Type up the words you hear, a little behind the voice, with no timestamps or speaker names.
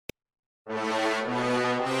Are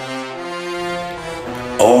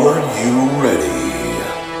you ready?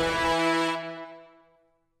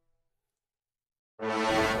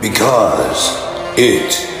 Because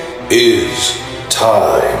it is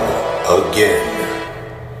time again.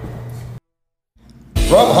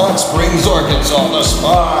 From Hot Springs, Arkansas, the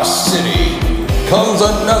Spa City, comes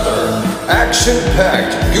another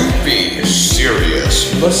action-packed, goofy,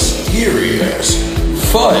 serious, mysterious,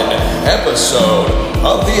 fun episode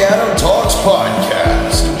of the Adam Talks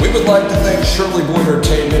podcast. We would like to thank Shirley Boy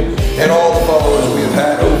Entertainment and all the followers we have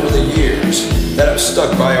had over the years that have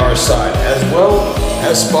stuck by our side, as well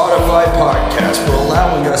as Spotify Podcast for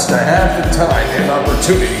allowing us to have the time and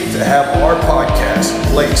opportunity to have our podcast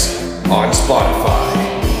placed on Spotify.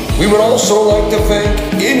 We would also like to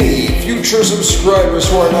thank any future subscribers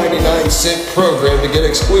to our 99-cent program to get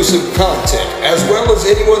exclusive content, as well as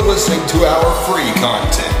anyone listening to our free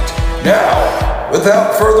content. Now,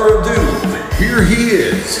 without further ado, here he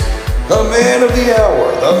is, the man of the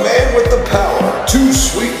hour, the man with the power, too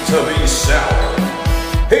sweet to be sour.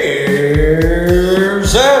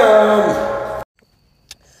 Here's Adam.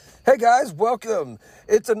 Hey guys, welcome.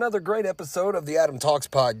 It's another great episode of the Adam Talks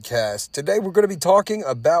podcast. Today we're going to be talking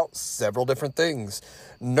about several different things.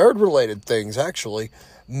 Nerd-related things, actually.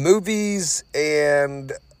 Movies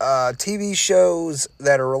and TV shows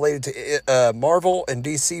that are related to Marvel and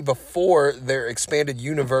DC before their expanded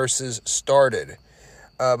universes started.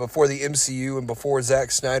 Before the MCU and before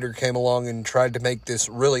Zack Snyder came along and tried to make this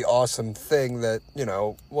really awesome thing that,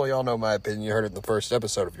 y'all know my opinion. You heard it in the first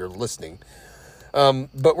episode if you're listening.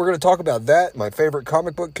 But we're going to talk about that, my favorite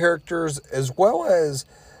comic book characters, as well as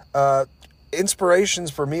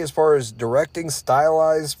inspirations for me as far as directing,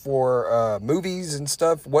 stylized for movies and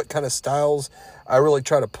stuff, what kind of styles I really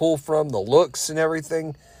try to pull from, the looks and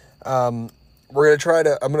everything. I'm going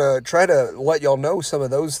to try to let y'all know some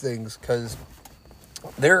of those things, because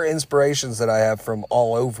there are inspirations that I have from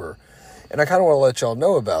all over, and I kind of want to let y'all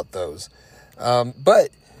know about those. But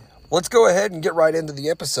let's go ahead and get right into the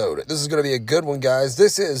episode. This is going to be a good one, guys.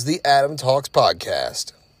 This is the Adam Talks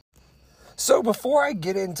podcast. So before I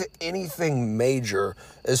get into anything major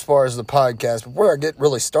as far as the podcast, before I get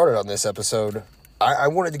really started on this episode, I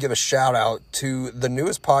wanted to give a shout out to the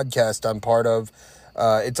newest podcast I'm part of.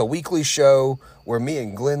 It's a weekly show where me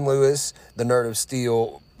and Glenn Lewis, the Nerd of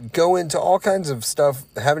Steel, go into all kinds of stuff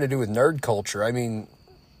having to do with nerd culture. I mean,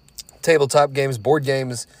 tabletop games, board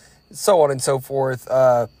games, so on and so forth.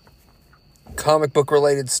 Comic book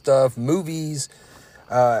related stuff, movies,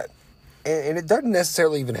 and it doesn't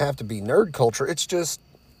necessarily even have to be nerd culture. It's just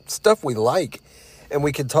stuff we like and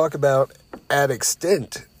we can talk about at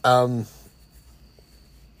extent.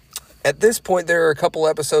 At this point, there are a couple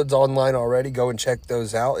episodes online already. Go and check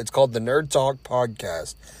those out. It's called the Nerd Talk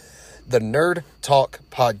Podcast. The Nerd Talk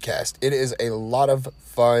Podcast. It is a lot of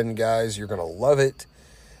fun, guys. You're going to love it.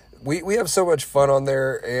 We have so much fun on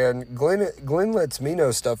there, and Glenn lets me know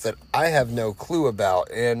stuff that I have no clue about,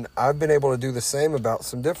 and I've been able to do the same about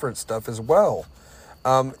some different stuff as well.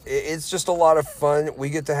 It's just a lot of fun. We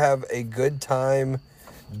get to have a good time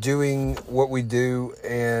doing what we do,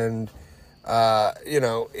 and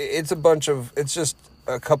it's just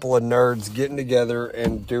a couple of nerds getting together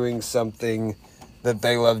and doing something that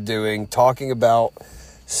they love doing, talking about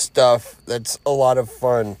stuff that's a lot of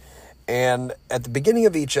fun. And at the beginning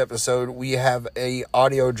of each episode, we have a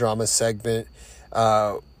audio drama segment.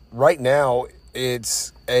 Right now,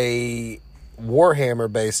 it's a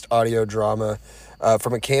Warhammer-based audio drama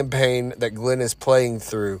from a campaign that Glenn is playing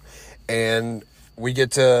through. And we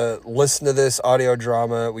get to listen to this audio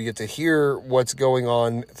drama. We get to hear what's going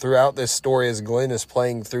on throughout this story as Glenn is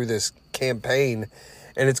playing through this campaign.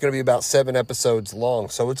 And it's going to be about 7 episodes long.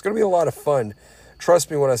 So it's going to be a lot of fun.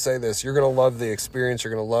 Trust me when I say this. You're going to love the experience.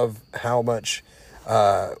 You're going to love how much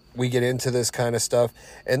we get into this kind of stuff.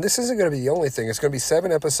 And this isn't going to be the only thing. It's going to be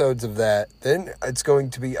 7 episodes of that. Then it's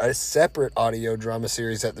going to be a separate audio drama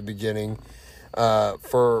series at the beginning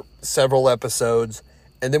for several episodes.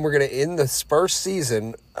 And then we're going to end this first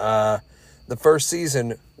season,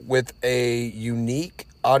 with a unique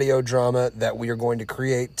audio drama that we are going to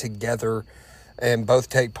create together and both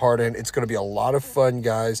take part in. It's going to be a lot of fun,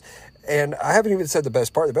 guys. And I haven't even said the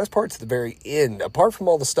best part. The best part's the very end. Apart from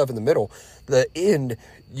all the stuff in the middle, the end,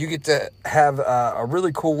 you get to have a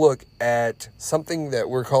really cool look at something that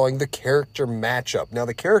we're calling the character matchup. Now,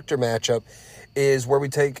 the character matchup is where we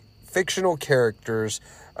take fictional characters,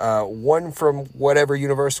 one from whatever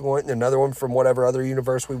universe we want and another one from whatever other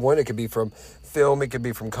universe we want. It could be from film, it could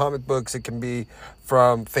be from comic books, it can be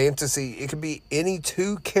from fantasy, it could be any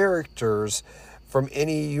 2 characters from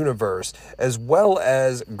any universe, as well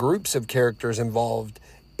as groups of characters involved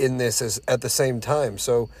in this at the same time.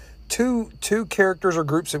 So two characters or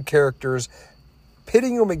groups of characters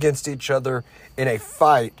pitting them against each other in a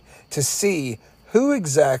fight to see who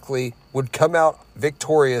exactly would come out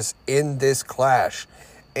victorious in this clash.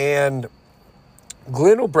 And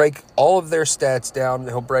Glenn will break all of their stats down.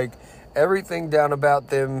 He'll break everything down about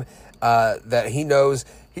them that he knows.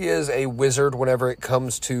 He is a wizard whenever it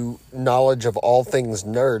comes to knowledge of all things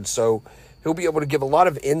nerd. So he'll be able to give a lot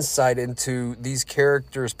of insight into these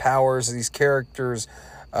characters' powers, these characters'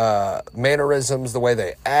 mannerisms, the way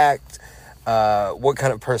they act, what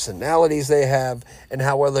kind of personalities they have, and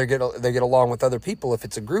how well they get along with other people if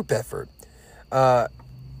it's a group effort.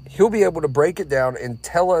 He'll be able to break it down and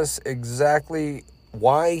tell us exactly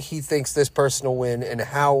why he thinks this person will win and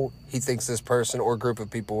how he thinks this person or group of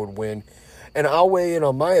people would win. And I'll weigh in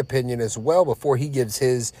on my opinion as well before he gives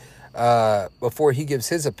his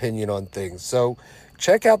opinion on things. So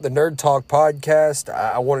check out the Nerd Talk podcast.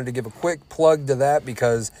 I wanted to give a quick plug to that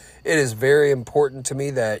because it is very important to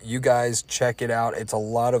me that you guys check it out. It's a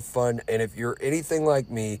lot of fun. And if you're anything like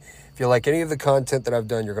me, if you like any of the content that I've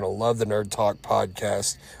done, you're going to love the Nerd Talk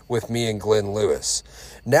podcast with me and Glenn Lewis.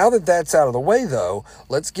 Now that that's out of the way, though,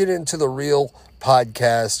 let's get into the real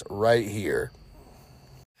podcast right here.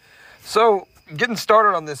 So, getting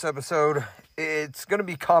started on this episode, it's going to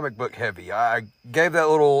be comic book heavy. I gave that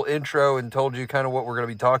little intro and told you kind of what we're going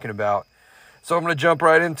to be talking about. So I'm going to jump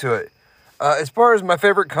right into it. As far as my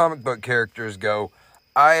favorite comic book characters go,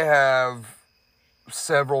 I have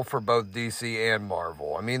several for both DC and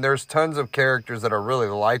Marvel. I mean, there's tons of characters that I really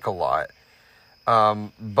like a lot.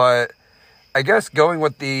 But I guess going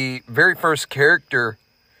with the very first character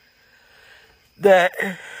that...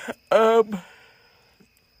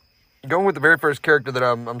 Going with the very first character that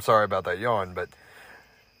I'm sorry about that yawn, but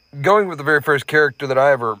going with the very first character that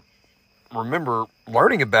I ever remember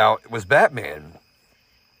learning about was Batman.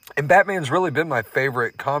 And Batman's really been my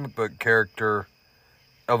favorite comic book character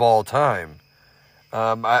of all time.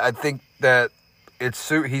 I think that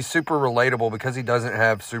he's super relatable because he doesn't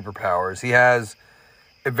have superpowers. He has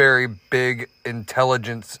a very big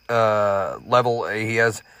intelligence level. He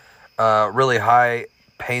has a really high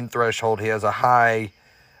pain threshold. He has a high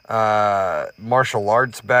martial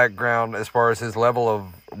arts background as far as his level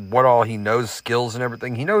of what all he knows, skills and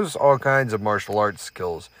everything. He knows all kinds of martial arts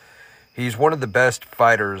skills. He's one of the best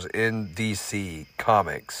fighters in DC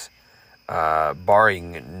Comics,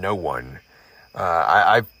 barring no one.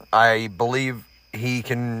 I believe he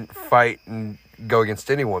can fight and go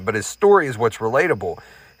against anyone, but his story is what's relatable.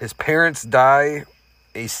 His parents die.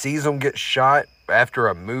 He sees them get shot after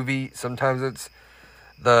a movie. Sometimes it's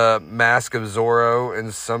The Mask of Zorro,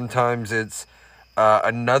 and sometimes it's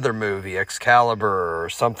another movie, Excalibur or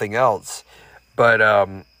something else. But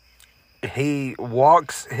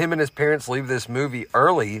him and his parents leave this movie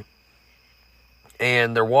early,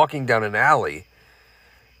 and they're walking down an alley,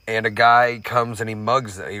 and a guy comes and he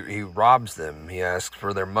mugs them. He robs them. He asks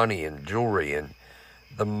for their money and jewelry, and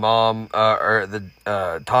the mom,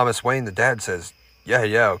 Thomas Wayne, the dad, says,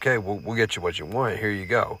 yeah, okay, we'll get you what you want. Here you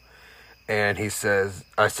go. And he says,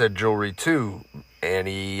 I said jewelry too. And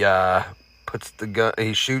he puts the gun,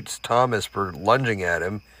 he shoots Thomas for lunging at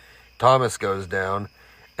him. Thomas goes down.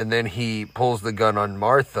 And then he pulls the gun on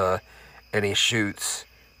Martha and he shoots.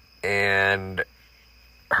 And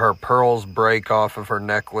her pearls break off of her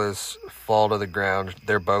necklace, fall to the ground.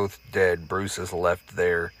 They're both dead. Bruce is left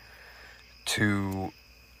there to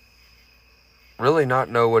really not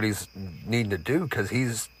know what he's needing to do because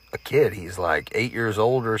he's a kid. He's like 8 years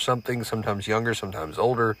old or something, sometimes younger, sometimes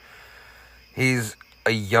older. He's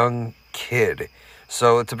a young kid.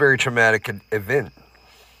 So it's a very traumatic event.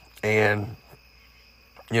 And,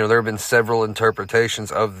 there have been several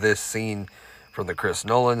interpretations of this scene from the Chris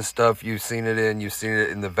Nolan stuff you've seen it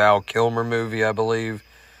in the Val Kilmer movie, I believe.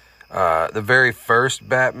 The very first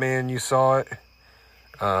Batman, you saw it.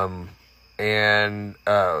 And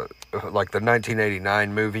like the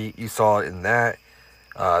 1989 movie, you saw it in that.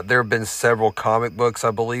 There have been several comic books,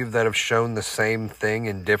 I believe, that have shown the same thing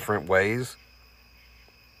in different ways.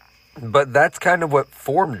 But that's kind of what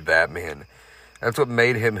formed Batman. That's what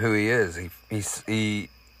made him who he is. He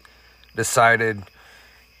decided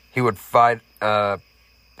he would fight crime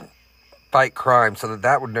so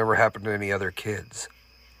that would never happen to any other kids.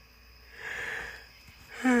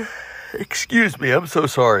 Excuse me, I'm so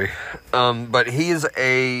sorry. But he's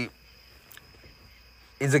a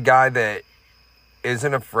guy that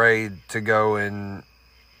isn't afraid to go and,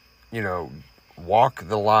 walk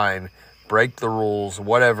the line, break the rules,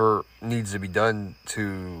 whatever needs to be done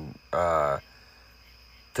to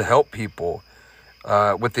help people.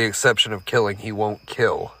 With the exception of killing, he won't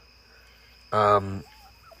kill.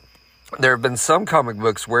 there have been some comic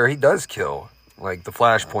books where he does kill, like the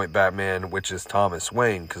Flashpoint Batman, which is Thomas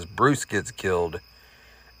Wayne, because Bruce gets killed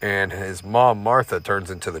and his mom Martha turns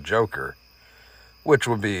into the Joker, which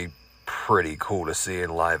would be pretty cool to see in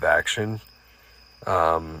live action.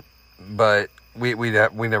 But we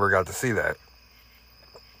never got to see that.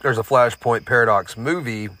 There's a Flashpoint Paradox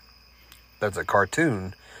movie that's a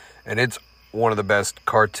cartoon, and it's one of the best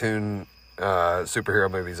cartoon superhero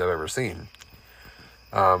movies I've ever seen.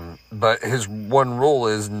 But his one rule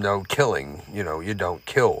is no killing. You know, you don't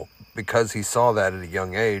kill. Because he saw that at a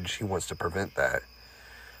young age, he wants to prevent that.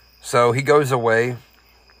 So he goes away,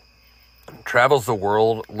 travels the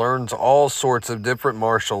world, learns all sorts of different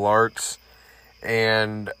martial arts,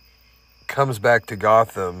 and comes back to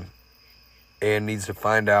Gotham and needs to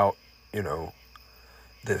find out, you know,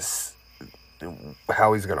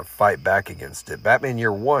 how he's going to fight back against it. Batman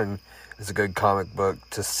Year One is a good comic book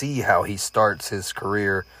to see how he starts his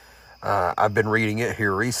career. I've been reading it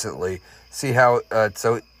here recently. See how,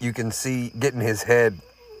 so you can get in his head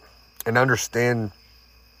and understand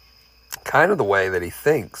kind of the way that he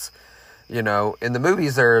thinks. You know, in the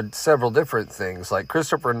movies there are several different things. Like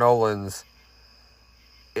Christopher Nolan's,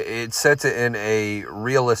 it sets it in a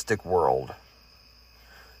realistic world.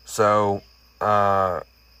 So,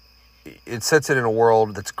 it sets it in a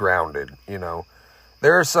world that's grounded, you know.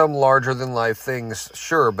 There are some larger-than-life things,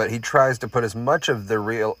 sure, but he tries to put as much of the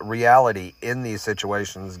reality in these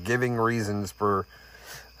situations, giving reasons for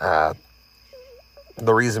the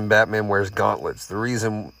reason Batman wears gauntlets, the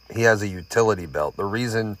reason he has a utility belt, the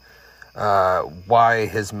reason why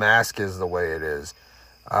his mask is the way it is.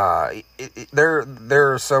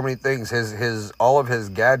 There are so many things. All of his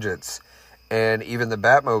gadgets and even the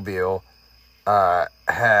Batmobile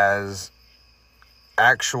has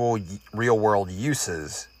actual real-world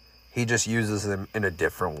uses. He just uses them in a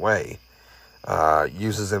different way.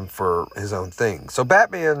 Uses them for his own thing. So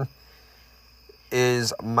Batman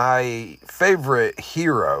is my favorite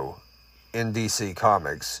hero in DC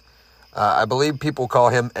Comics. I believe people call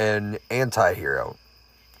him an anti-hero.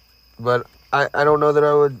 But I don't know that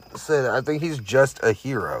I would say that. I think he's just a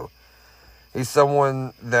hero. He's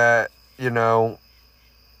someone that, you know,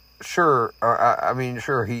 sure,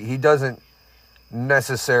 sure, he doesn't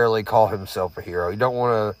necessarily call himself a hero. He don't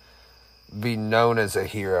want to be known as a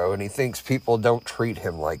hero, and he thinks people don't treat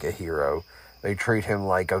him like a hero. They treat him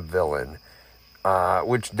like a villain,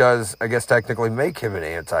 which does, I guess, technically make him an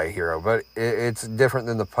anti-hero, but it's different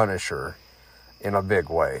than the Punisher in a big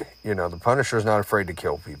way. You know, the Punisher's not afraid to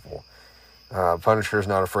kill people. Punisher's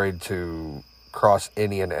not afraid to cross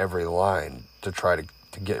any and every line to try to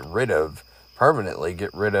permanently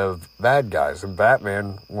get rid of bad guys, and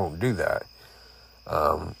Batman won't do that.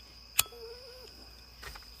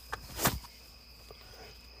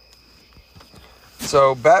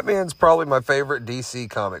 So Batman's probably my favorite DC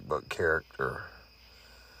comic book character.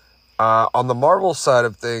 On the Marvel side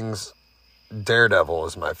of things, Daredevil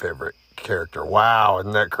is my favorite character. Wow,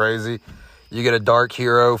 isn't that crazy? You get a dark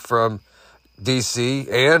hero from DC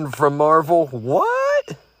and from Marvel.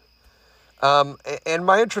 What? And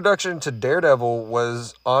my introduction to Daredevil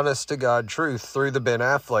was honest to God truth through the Ben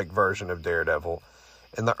Affleck version of Daredevil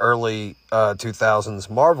in the early 2000s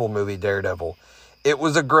Marvel movie Daredevil. It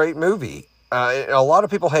was a great movie. A lot of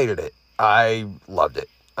people hated it. I loved it.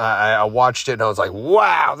 I watched it and I was like,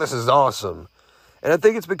 wow, this is awesome. And I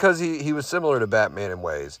think it's because he was similar to Batman in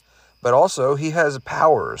ways. But also, he has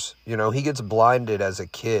powers. You know, he gets blinded as a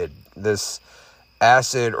kid. This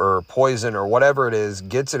acid or poison or whatever it is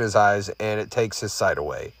gets in his eyes and it takes his sight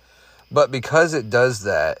away. But because it does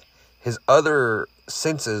that, his other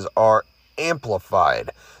senses are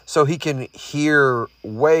amplified. So he can hear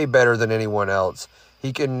way better than anyone else.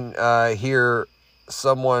 He can hear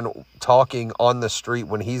someone talking on the street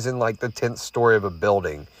when he's in like the 10th story of a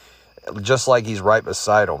building, just like he's right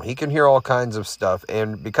beside him. He can hear all kinds of stuff,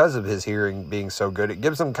 and because of his hearing being so good, it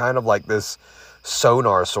gives him kind of like this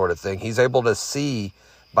sonar sort of thing. He's able to see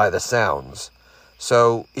by the sounds.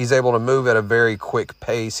 So he's able to move at a very quick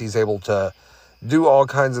pace. He's able to do all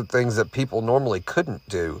kinds of things that people normally couldn't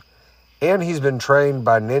do. And he's been trained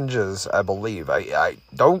by ninjas, I believe. I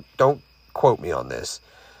don't quote me on this.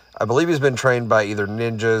 I believe he's been trained by either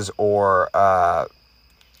ninjas or I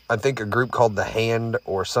think a group called The Hand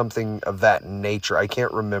or something of that nature. I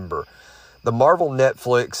can't remember. The Marvel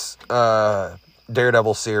Netflix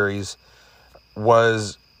Daredevil series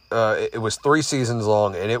was it was 3 seasons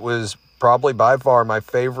long, and it was probably by far my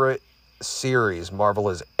favorite series Marvel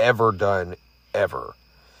has ever done, ever.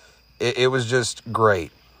 It was just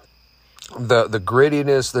great. The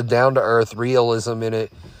grittiness, the down-to-earth realism in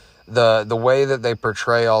it, the way that they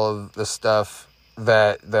portray all of the stuff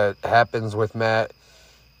that happens with Matt,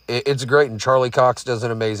 it's great, and Charlie Cox does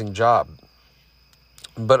an amazing job.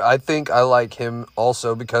 But I think I like him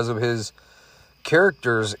also because of his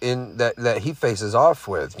characters in that he faces off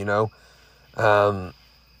with, you know.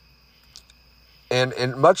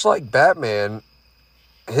 And much like Batman,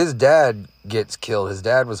 his dad gets killed. His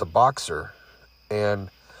dad was a boxer, and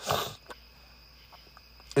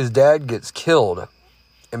his dad gets killed.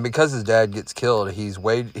 And because his dad gets killed,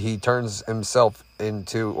 he turns himself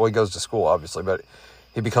into, well, he goes to school, obviously, but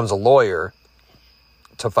he becomes a lawyer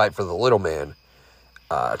to fight for the little man,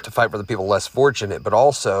 to fight for the people less fortunate. But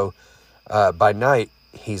also, by night,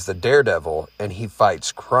 he's the daredevil, and he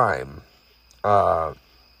fights crime, trying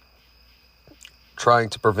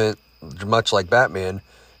to prevent, much like Batman,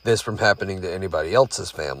 this from happening to anybody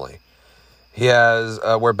else's family. He has,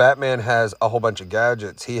 where Batman has a whole bunch of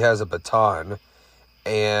gadgets, he has a baton,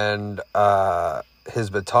 and his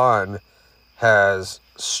baton has,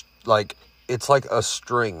 it's like a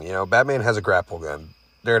string, you know. Batman has a grapple gun.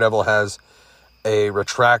 Daredevil has a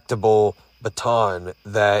retractable baton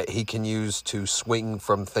that he can use to swing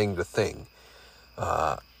from thing to thing.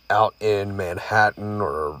 Out in Manhattan,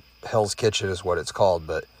 or Hell's Kitchen is what it's called,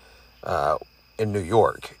 but in New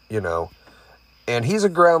York, you know. And he's a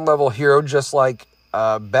ground level hero, just like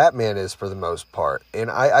Batman is for the most part.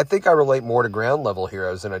 And I think I relate more to ground level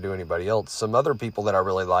heroes than I do anybody else. Some other people that I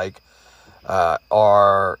really like I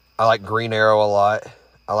like Green Arrow a lot.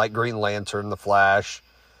 I like Green Lantern, The Flash.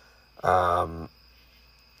 And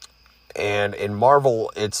in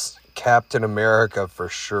Marvel, it's Captain America for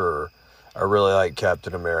sure. I really like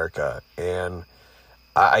Captain America. And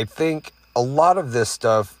I think a lot of this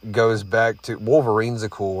stuff goes back to Wolverine's a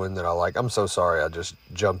cool one that I like. I'm so sorry I just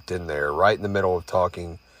jumped in there right in the middle of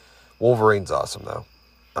talking. Wolverine's awesome though.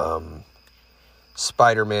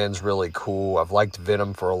 Spider-Man's really cool. I've liked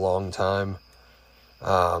Venom for a long time.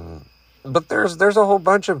 But there's a whole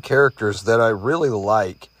bunch of characters that I really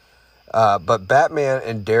like. But Batman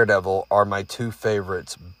and Daredevil are my two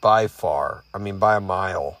favorites by far. I mean, by a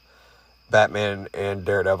mile. Batman and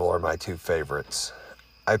Daredevil are my two favorites.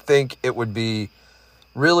 I think it would be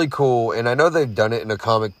really cool, and I know they've done it in a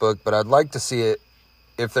comic book, but I'd like to see it,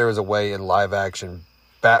 if there was a way, in live action.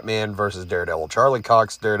 Batman versus Daredevil. Charlie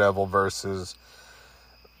Cox Daredevil versus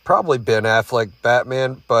probably Ben Affleck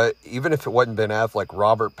Batman, but even if it wasn't Ben Affleck,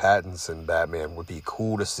 Robert Pattinson Batman would be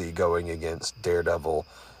cool to see going against Daredevil,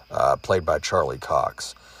 played by Charlie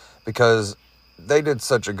Cox, because they did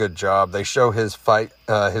such a good job. They show his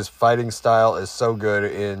fighting style is so good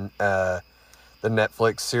in the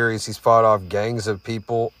Netflix series. He's fought off gangs of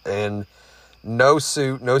people, and no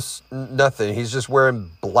suit, nothing. He's just wearing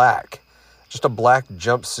black, just a black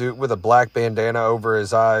jumpsuit with a black bandana over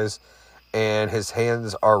his eyes, and his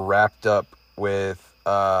hands are wrapped up with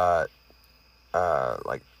like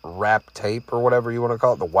wrap tape or whatever you want to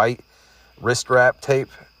call it, the white wrist wrap tape.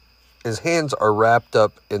 His hands are wrapped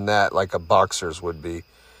up in that like a boxer's would be.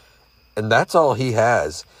 And that's all he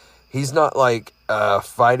has. He's not like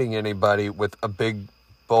fighting anybody with a big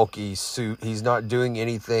bulky suit. He's not doing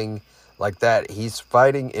anything like that. He's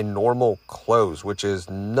fighting in normal clothes, which is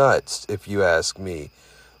nuts if you ask me.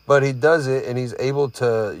 But he does it, and he's able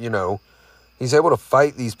to, you know, he's able to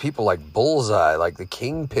fight these people like Bullseye, like the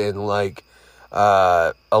Kingpin, like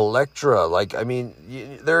Elektra. Like, I mean,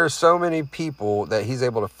 there are so many people that he's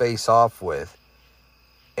able to face off with.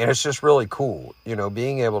 And it's just really cool, you know,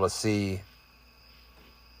 being able to see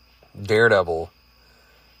Daredevil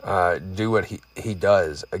do what he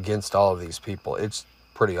does against all of these people. It's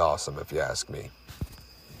pretty awesome, if you ask me.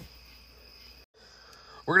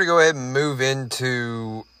 We're going to go ahead and move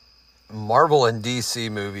into Marvel and DC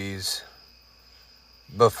movies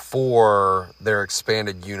before their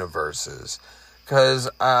expanded universes. Because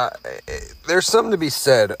there's something to be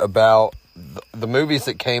said about the movies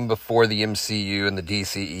that came before the MCU and the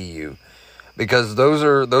DCEU, because those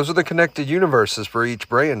are the connected universes for each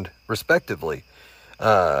brand, respectively,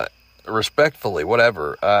 respectfully,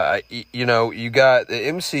 whatever. You know, you got the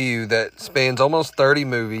MCU that spans almost 30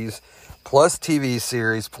 movies, plus TV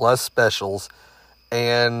series, plus specials,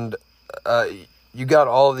 and you got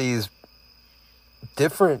all these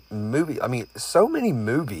different movies. I mean, so many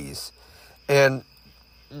movies, and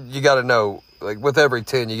you got to know, like, with every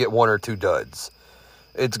 10, you get one or two duds.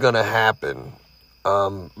 It's going to happen.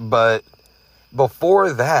 But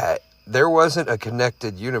before that, there wasn't a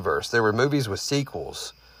connected universe. There were movies with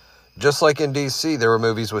sequels. Just like in DC, there were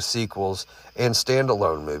movies with sequels and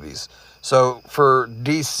standalone movies. So for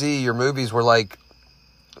DC, your movies were like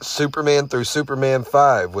Superman through Superman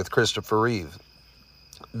 5 with Christopher Reeve.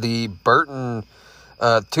 The Burton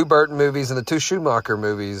two Burton movies and the two Schumacher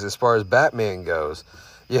movies as far as Batman goes.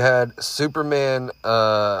 You had Superman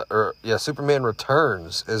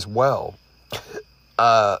Returns as well.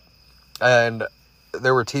 And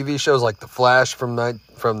there were TV shows like The Flash from the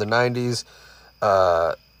 90s.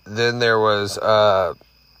 Then there was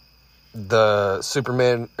the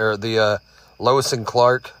Superman, or the Lois and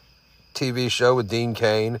Clark TV show with Dean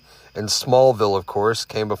Cain. And Smallville, of course,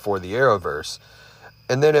 came before the Arrowverse.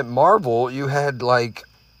 And then at Marvel, you had even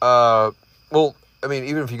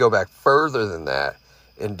if you go back further than that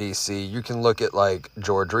in DC, you can look at like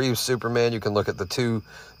George Reeves' Superman. You can look at the two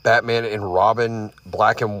Batman and Robin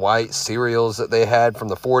black and white serials that they had from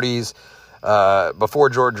the 40s. Before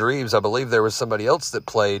George Reeves, I believe there was somebody else that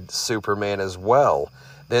played Superman as well.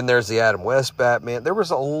 Then there's the Adam West Batman. There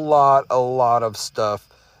was a lot of stuff.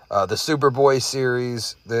 The Superboy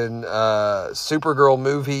series, then Supergirl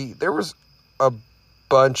movie. There was a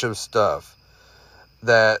bunch of stuff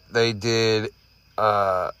that they did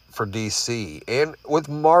for DC. And with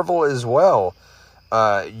Marvel as well.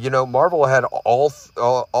 Marvel had all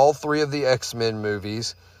three of the X-Men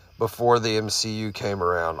movies before the MCU came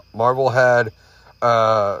around. Marvel had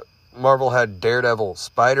Daredevil,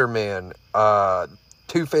 Spider-Man,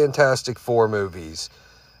 two Fantastic Four movies.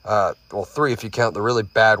 Three if you count the really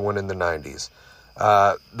bad one in the 90s.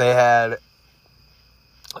 They had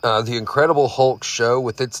the Incredible Hulk show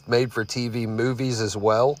with its made-for-TV movies as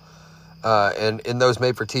well. And in those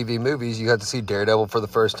made-for-TV movies, you got to see Daredevil for the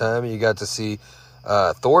first time. And you got to see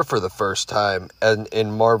Thor for the first time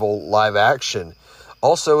in Marvel live action.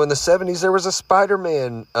 Also, in the 70s, there was a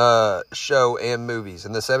Spider-Man show and movies.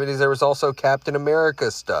 In the 70s, there was also Captain America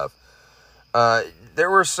stuff. There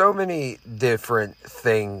were so many different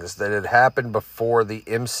things that had happened before the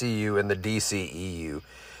MCU and the DCEU.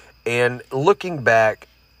 And looking back,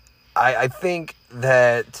 I think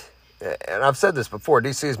that, and I've said this before,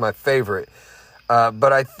 DC is my favorite,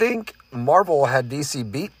 but I think Marvel had DC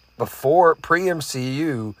beat before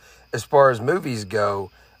pre-MCU as far as movies go,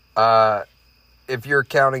 if you're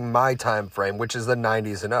counting my time frame, which is the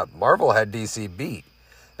 90s and up. Marvel had DC beat.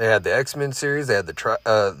 They had the X-Men series. They had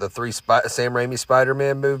the three Sam Raimi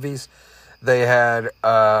Spider-Man movies. They had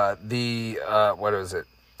They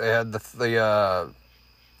had the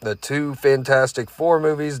two Fantastic Four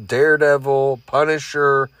movies, Daredevil,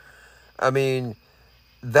 Punisher. I mean,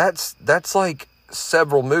 that's like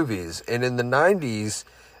several movies. And in the 90s,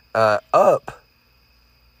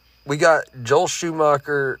 we got two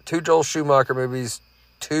Joel Schumacher movies,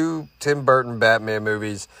 two Tim Burton Batman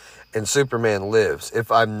movies, and Superman Lives,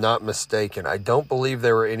 if I'm not mistaken. I don't believe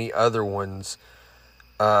there were any other ones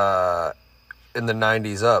in the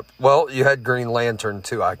 90s up. Well, you had Green Lantern,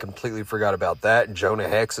 too. I completely forgot about that. Jonah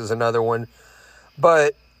Hex is another one.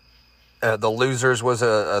 But The Losers was,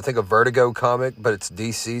 I think, a Vertigo comic, but it's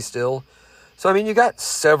DC still. So, I mean, you got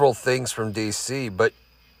several things from DC, but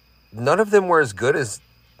none of them were as good as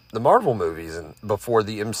the Marvel movies and before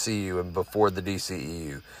the MCU and before the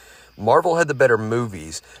DCEU. Marvel had the better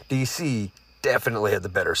movies. DC definitely had the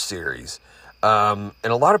better series. And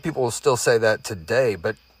a lot of people will still say that today,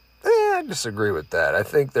 but I disagree with that. I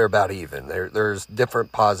think they're about even. There's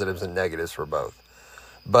different positives and negatives for both.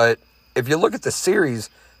 But if you look at the series,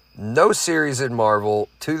 no series in Marvel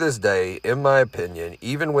to this day, in my opinion,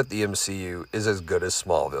 even with the MCU, is as good as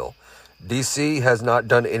Smallville. DC has not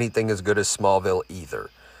done anything as good as Smallville either.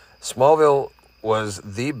 Smallville was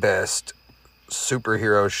the best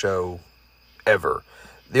superhero show ever.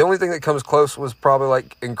 The only thing that comes close was probably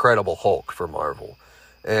like Incredible Hulk for Marvel.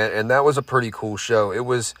 And that was a pretty cool show.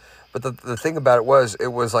 But the thing about it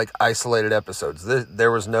was like isolated episodes.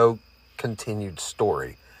 There was no continued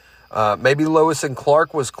story. Maybe Lois and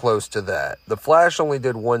Clark was close to that. The Flash only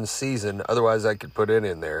did one season. Otherwise, I could put it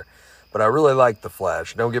in there. But I really liked The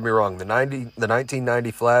Flash. Don't get me wrong. The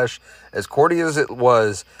 1990 Flash, as corny as it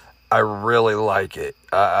was, I really like it.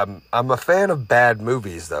 I'm a fan of bad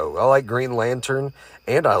movies, though. I like Green Lantern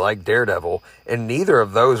and I like Daredevil. And neither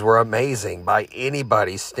of those were amazing by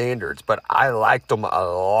anybody's standards. But I liked them a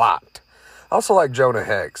lot. I also like Jonah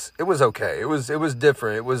Hex. It was okay. It was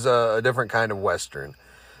different. It was a different kind of Western.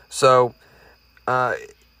 So, I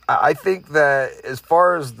think that as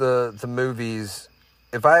far as the movies,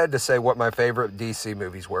 if I had to say what my favorite DC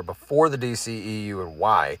movies were before the DCEU and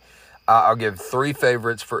why, I'll give three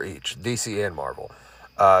favorites for each, DC and Marvel.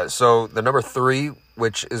 So the number 3,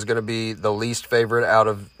 which is going to be the least favorite out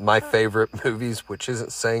of my favorite movies, which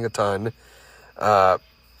isn't saying a ton,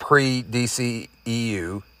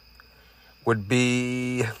 pre-DCEU, would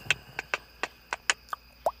be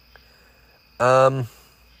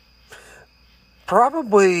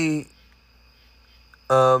probably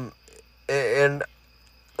and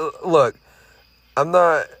look, I'm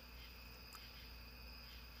not...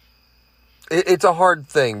 It's a hard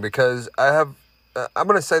thing because I'm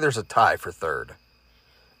going to say there's a tie for third.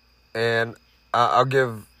 And I'll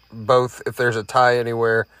give both, if there's a tie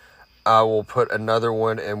anywhere, I will put another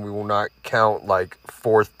one, and we will not count like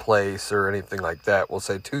fourth place or anything like that. We'll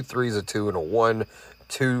say 2 3s, a 2 and a 1,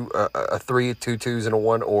 a 3, 2 2s and a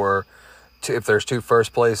 1, or if there's 2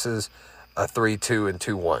 first places, a 3 2 and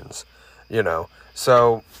 2 1s. You know,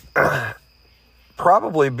 so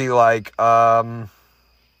probably be like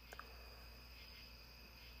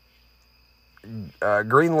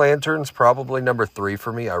Green Lantern's probably number 3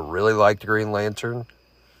 for me. I really liked Green Lantern.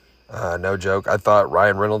 No joke. I thought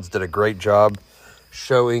Ryan Reynolds did a great job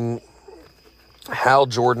showing Hal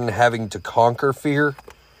Jordan having to conquer fear.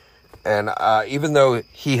 And even though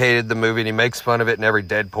he hated the movie and he makes fun of it in every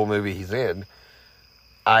Deadpool movie he's in,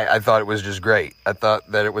 I thought it was just great. I thought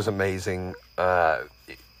that it was amazing. I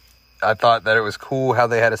thought that it was cool how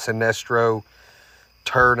they had a Sinestro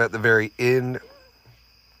turn at the very end.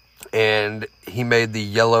 And he made the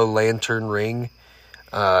Yellow Lantern ring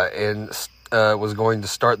and was going to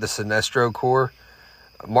start the Sinestro Corps.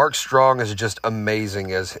 Mark Strong is just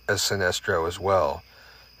amazing as Sinestro as well.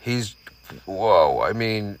 He's, I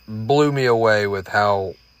mean, blew me away with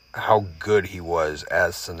how good he was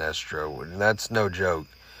as Sinestro. And that's no joke.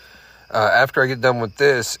 After I get done with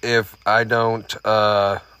this, if I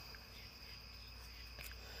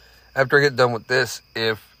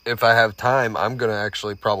have time, I'm going to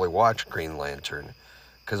actually probably watch Green Lantern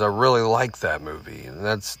because I really like that movie. And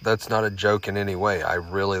that's not a joke in any way. I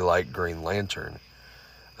really like Green Lantern.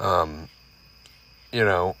 You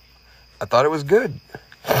know, I thought it was good.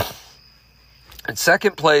 And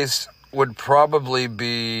second place would probably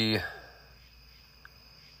be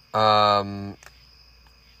probably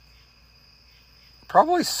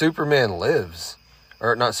Superman Lives.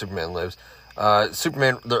 Or not Superman Lives.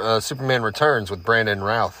 Superman Returns with Brandon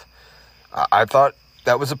Routh. I thought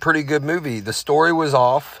that was a pretty good movie. The story was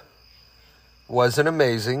off. Wasn't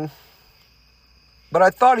amazing. But I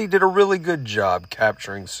thought he did a really good job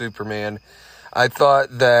capturing Superman. I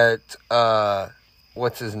thought that,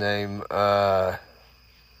 what's his name? Oh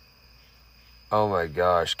my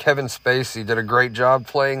gosh. Kevin Spacey did a great job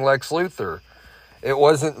playing Lex Luthor. It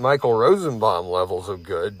wasn't Michael Rosenbaum levels of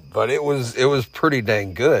good, but it was pretty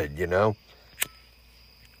dang good, you know?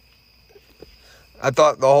 I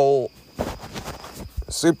thought the whole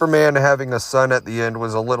Superman having a son at the end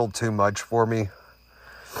was a little too much for me.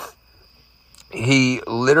 He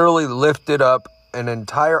literally lifted up an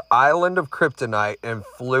entire island of kryptonite and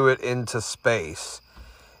flew it into space.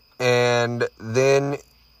 And then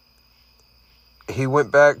he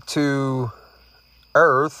went back to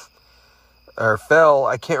Earth, or fell,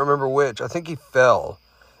 I can't remember which. I think he fell.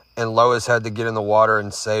 And Lois had to get in the water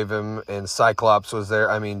and save him. And Cyclops was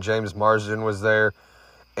there. I mean, James Marsden was there.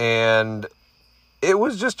 And it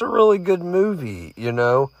was just a really good movie, you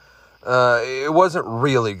know. It wasn't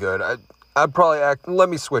really good. I'd probably let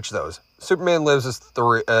me switch those. Superman Lives is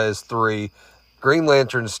 3. Green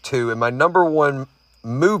Lantern's 2. And my number 1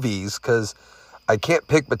 movies, because I can't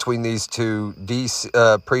pick between these two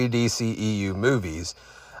pre-DCEU movies.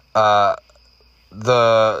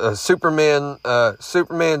 The Superman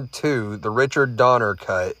 2, the Richard Donner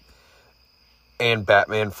cut, and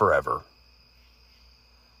Batman Forever.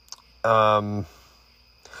 No,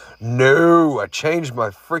 I changed my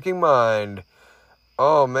freaking mind.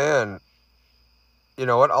 Oh, man. You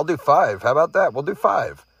know what? I'll do 5. How about that? We'll do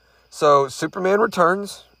 5. So, Superman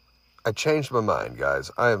Returns. I changed my mind,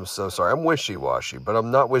 guys. I am so sorry. I'm wishy-washy, but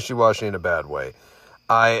I'm not wishy-washy in a bad way.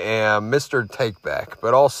 I am Mr. Takeback,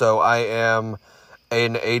 but also I am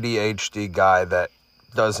an ADHD guy that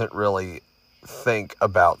doesn't really think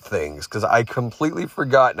about things because I completely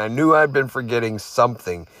forgot, and I knew I'd been forgetting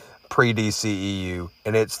something pre-DCEU,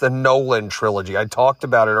 and it's the Nolan trilogy. I talked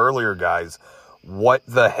about it earlier, guys. What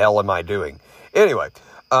the hell am I doing? Anyway,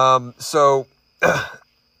 so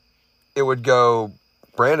it would go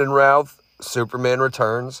Brandon Routh, Superman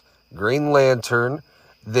Returns, Green Lantern,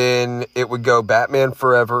 then it would go Batman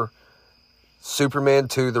Forever, Superman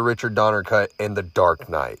 2, the Richard Donner cut, and The Dark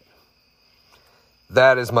Knight.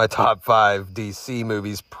 That is my top 5 DC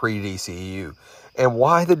movies pre-DCEU. And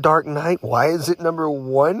why The Dark Knight? Why is it number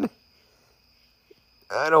 1?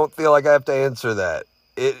 I don't feel like I have to answer that.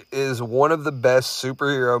 It is one of the best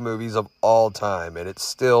superhero movies of all time, and it's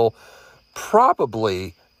still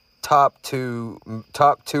probably top 2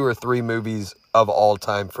 or 3 movies of all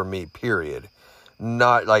time for me, period.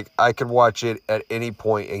 Not like I could watch it at any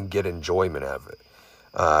point and get enjoyment out of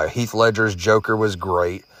it. Heath Ledger's Joker was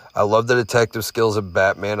great. I love the detective skills of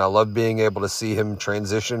Batman. I love being able to see him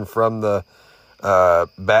transition from the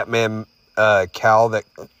Batman cowl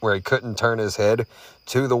where he couldn't turn his head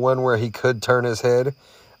to the one where he could turn his head.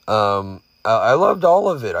 I loved all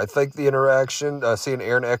of it. I think the interaction, seeing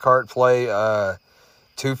Aaron Eckhart play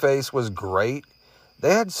Two-Face was great.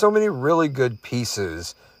 They had so many really good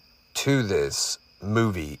pieces to this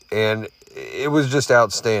movie, and it was just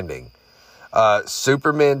outstanding.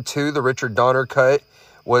 Superman 2, the Richard Donner cut,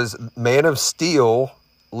 was Man of Steel.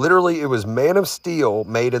 Literally, it was Man of Steel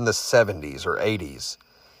made in the 70s or 80s.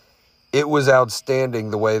 It was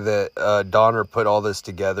outstanding the way that Donner put all this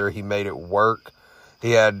together. He made it work.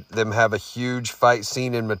 He had them have a huge fight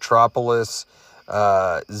scene in Metropolis.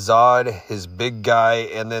 Zod, his big guy,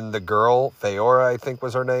 and then the girl, Feora, I think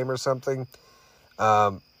was her name or something.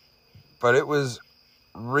 But it was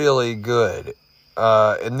really good.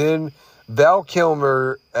 And then Val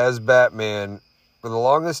Kilmer as Batman. For the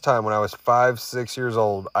longest time, when I was 5-6 years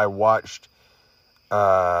old, I watched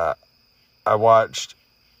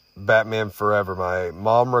Batman Forever. My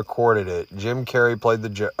mom recorded it. Jim Carrey played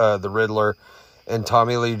the Riddler, and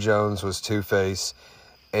Tommy Lee Jones was Two-Face.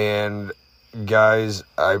 And guys,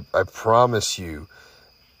 I promise you,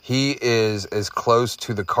 he is as close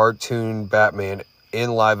to the cartoon Batman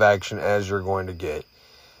in live action as you're going to get.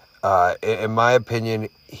 In my opinion,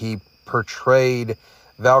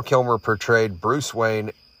 Val Kilmer portrayed Bruce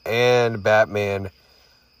Wayne and Batman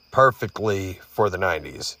perfectly for the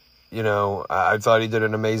 90s. You know, I thought he did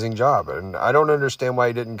an amazing job, and I don't understand why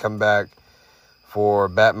he didn't come back for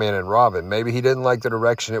Batman and Robin. Maybe he didn't like the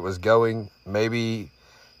direction it was going. Maybe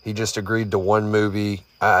he just agreed to one movie.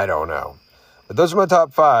 I don't know. But those are my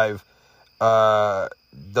top 5.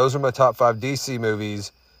 Those are my top 5 DC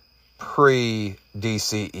movies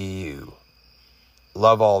pre-DCEU.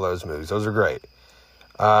 Love all those movies. Those are great.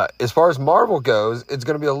 As far as Marvel goes, it's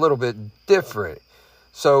going to be a little bit different.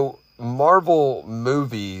 So, Marvel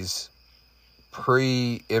movies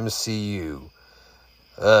pre-MCU.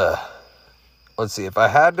 Let's see. If I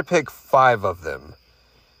had to pick 5 of them,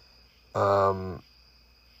 I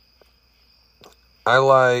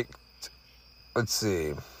liked, let's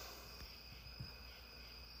see.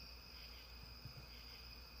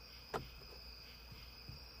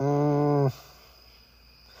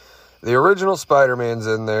 The original Spider-Man's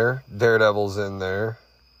in there. Daredevil's in there.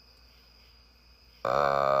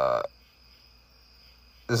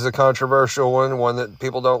 This is a controversial one that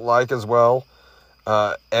people don't like as well.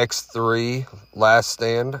 X3, Last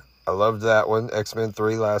Stand. I loved that one. X-Men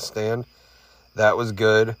 3, Last Stand. That was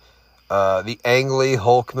good. The Ang Lee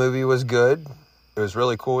Hulk movie was good. It was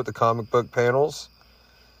really cool with the comic book panels.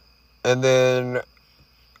 And then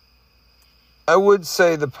I would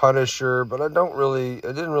say The Punisher, but I didn't really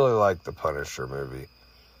like The Punisher movie.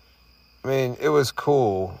 I mean, it was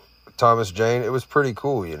cool. Thomas Jane, it was pretty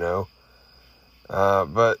cool, you know.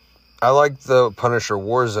 But I liked the Punisher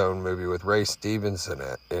Warzone movie with Ray Stevens in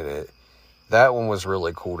it. That one was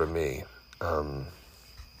really cool to me. I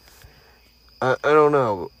don't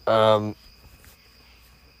know.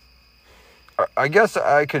 I guess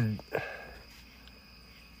I could.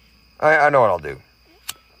 I know what I'll do.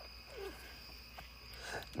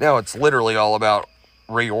 Now it's literally all about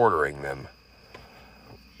reordering them.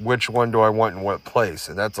 Which one do I want in what place?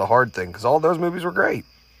 And that's a hard thing, because all those movies were great.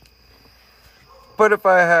 But if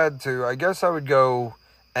I had to, I guess I would go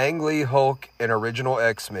Ang Lee Hulk and Original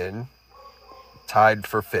X-Men, tied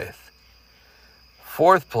for 5th.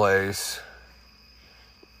 4th place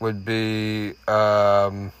would be,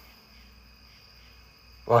 well,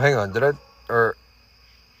 hang on,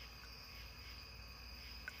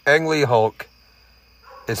 Ang Lee Hulk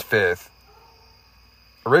is 5th.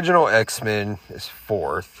 Original X-Men is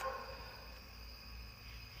 4th.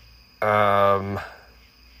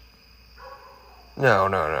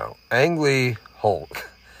 No. Ang Lee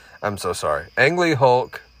Hulk. I'm so sorry. Ang Lee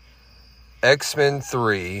Hulk, X-Men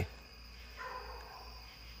 3,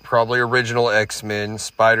 probably original X-Men,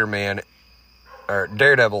 Spider-Man, or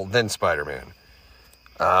Daredevil, then Spider-Man.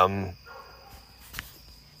 I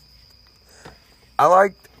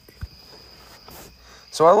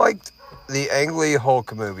liked the Ang Lee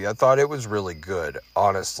Hulk movie. I thought it was really good,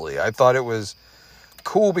 honestly. I thought it was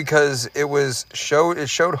cool because it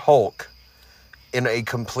showed Hulk in a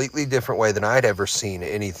completely different way than I'd ever seen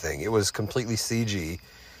anything. It was completely CG.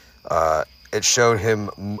 It showed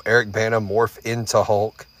him, Eric Bana, morph into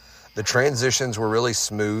Hulk. The transitions were really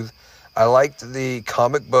smooth. I liked the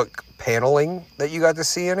comic book paneling that you got to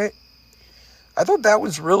see in it. I thought that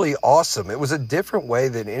was really awesome. It was a different way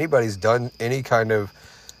than anybody's done any kind of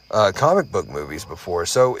comic book movies before.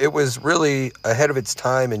 So it was really ahead of its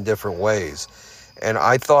time in different ways. And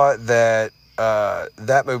I thought that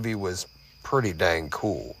that movie was pretty dang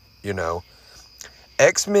cool, you know.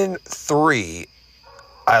 X-Men 3,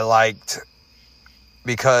 I liked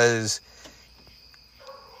because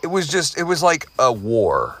it was like a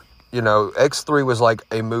war. You know, X3 was like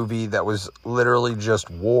a movie that was literally just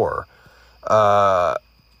war.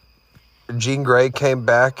 Jean Grey came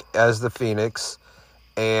back as the Phoenix,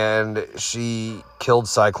 and she killed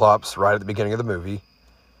Cyclops right at the beginning of the movie.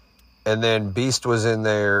 And then Beast was in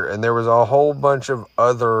there, and there was a whole bunch of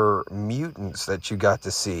other mutants that you got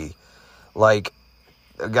to see. Like,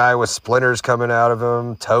 a guy with splinters coming out of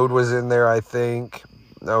him. Toad was in there, I think.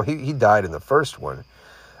 No, he died in the first one.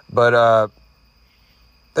 But,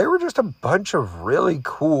 they were just a bunch of really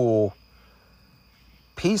cool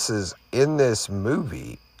pieces in this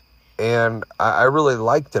movie. And I really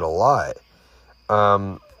liked it a lot.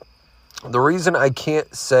 The reason I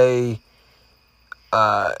can't say,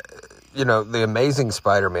 the Amazing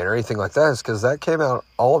Spider-Man or anything like that is because that came out,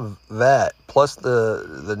 all of that, plus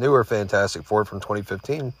the newer Fantastic Four from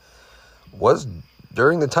 2015, was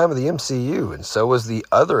during the time of the MCU, and so was the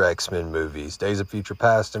other X-Men movies, Days of Future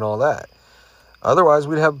Past and all that. Otherwise,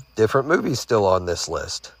 we'd have different movies still on this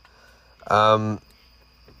list.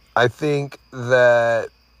 I think that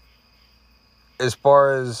as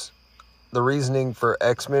far as the reasoning for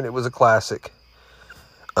X-Men, it was a classic.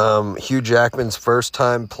 Hugh Jackman's first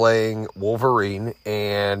time playing Wolverine,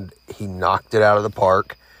 and he knocked it out of the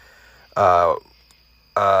park.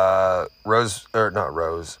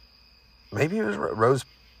 Maybe it was Rose.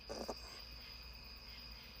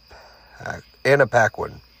 Anna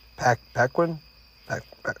Paquin. Paquin? I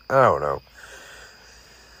don't know.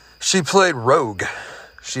 She played Rogue.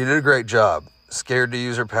 She did a great job. Scared to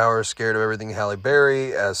use her powers, scared of everything Halle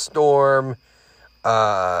Berry as Storm.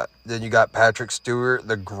 Then you got Patrick Stewart,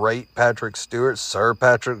 the great Patrick Stewart, Sir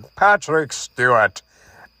Patrick Stewart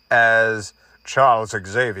as Charles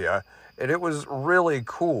Xavier. And it was really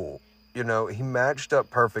cool. You know, he matched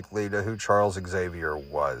up perfectly to who Charles Xavier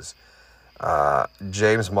was.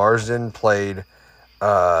 James Marsden played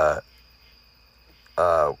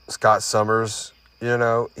Scott Summers. You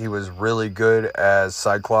know, he was really good as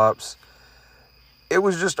Cyclops. It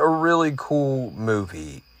was just a really cool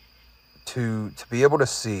movie to be able to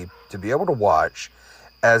see, to be able to watch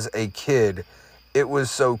as a kid. It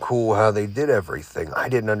was so cool how they did everything. I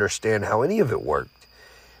didn't understand how any of it worked.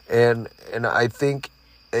 And I think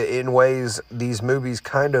in ways these movies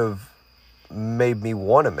kind of made me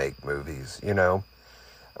want to make movies, you know.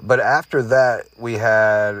 But after that we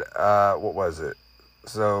had what was it?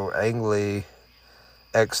 So Ang Lee,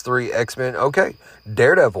 X3, X-Men. Okay,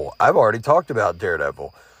 Daredevil. I've already talked about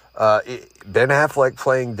Daredevil. Ben Affleck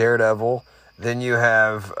playing Daredevil. Then you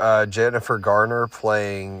have Jennifer Garner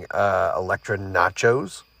playing Elektra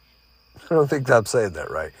Nachos. I don't think I'm saying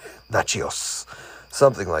that right. Nachos.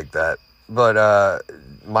 Something like that. But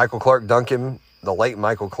Michael Clark Duncan, the late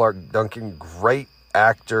Michael Clark Duncan, great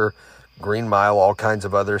actor. Green Mile, all kinds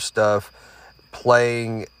of other stuff.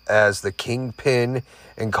 Playing as the Kingpin,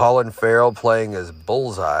 and Colin Farrell playing as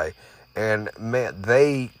Bullseye. And man,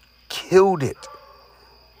 they killed it.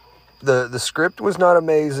 The script was not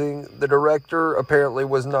amazing. The director apparently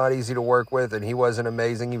was not easy to work with, and he wasn't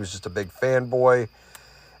amazing. He was just a big fanboy.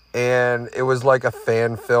 And it was like a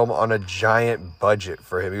fan film on a giant budget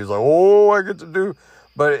for him. He was like, oh, I get to do.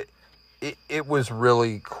 But it was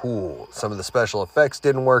really cool. Some of the special effects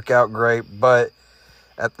didn't work out great, but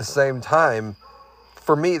at the same time,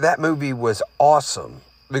 for me, that movie was awesome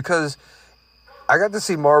because I got to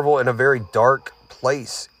see Marvel in a very dark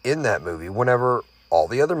place in that movie. Whenever all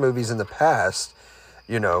the other movies in the past,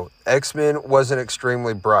 you know, X-Men wasn't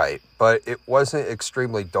extremely bright, but it wasn't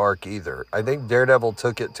extremely dark either. I think Daredevil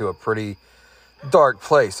took it to a pretty dark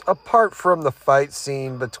place, apart from the fight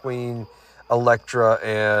scene between Elektra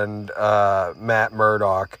and Matt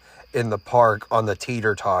Murdock in the park on the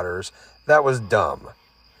teeter-totters. That was dumb.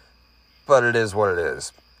 But it is what it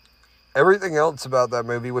is. Everything else about that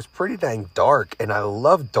movie was pretty dang dark, and I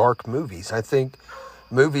love dark movies. I think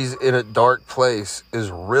movies in a dark place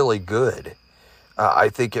is really good. I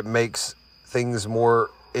think it makes things more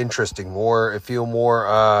interesting, it feel more,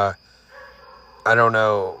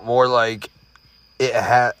 more like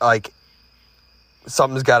like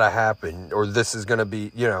something's got to happen, or this is going to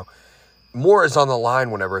be, you know, more is on the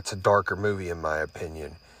line whenever it's a darker movie, in my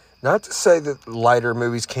opinion. Not to say that lighter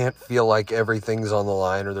movies can't feel like everything's on the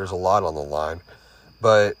line or there's a lot on the line,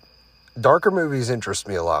 but darker movies interest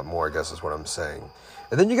me a lot more, I guess is what I'm saying.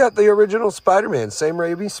 And then you got the original Spider-Man, Sam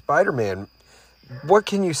Raimi Spider-Man. What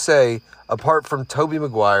can you say apart from Tobey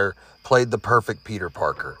Maguire played the perfect Peter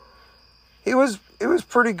Parker? He was was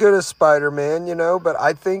pretty good as Spider-Man, you know, but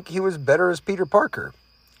I think he was better as Peter Parker.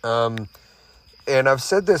 And I've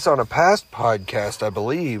said this on a past podcast, I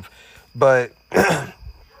believe, but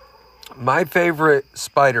my favorite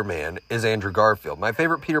Spider-Man is Andrew Garfield. My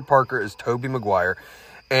favorite Peter Parker is Tobey Maguire.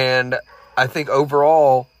 And I think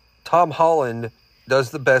overall, Tom Holland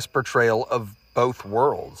does the best portrayal of both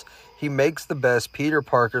worlds. He makes the best Peter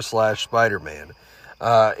Parker / Spider-Man.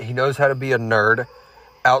 He knows how to be a nerd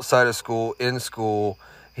outside of school, in school.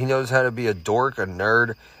 He knows how to be a dork, a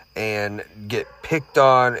nerd, and get picked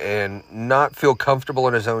on and not feel comfortable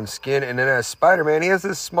in his own skin. And then as Spider-Man, he has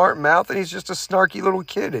this smart mouth and he's just a snarky little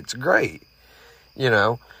kid. It's great, you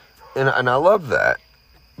know, and I love that.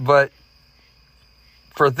 But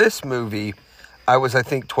for this movie, I was, I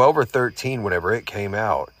think, 12 or 13 whenever it came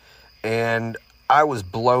out, and I was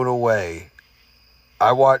blown away.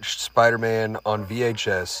 I watched Spider-Man on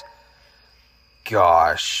VHS,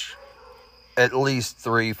 gosh, at least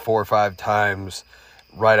 3, 4, 5 times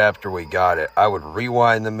right after we got it. I would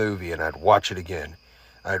rewind the movie and I'd watch it again.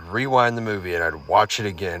 I'd rewind the movie and I'd watch it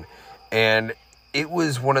again. And it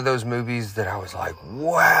was one of those movies that I was like,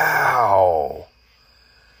 wow,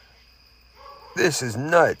 this is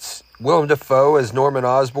nuts. Willem Dafoe as Norman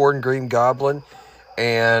Osborn, Green Goblin,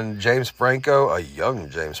 and James Franco, a young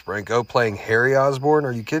James Franco, playing Harry Osborn.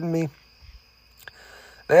 Are you kidding me?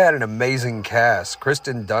 They had an amazing cast.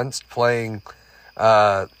 Kristen Dunst playing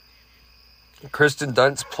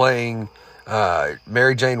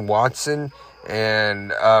Mary Jane Watson,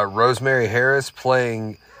 and Rosemary Harris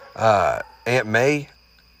playing Aunt May.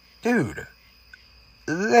 Dude,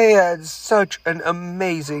 they had such an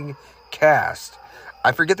amazing cast.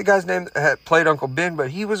 I forget the guy's name that played Uncle Ben, but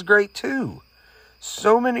he was great too.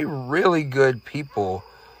 So many really good people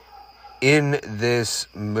in this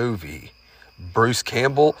movie. Bruce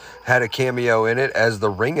Campbell had a cameo in it as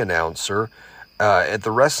the ring announcer at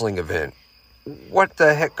the wrestling event. What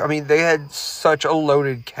the heck? I mean, they had such a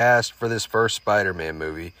loaded cast for this first Spider-Man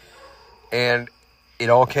movie, and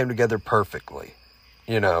it all came together perfectly,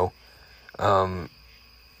 you know.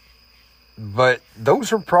 But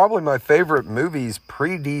those are probably my favorite movies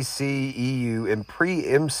pre-DCEU and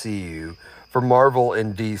pre-MCU for Marvel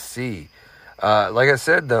and DC. Like I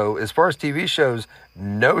said, though, as far as TV shows,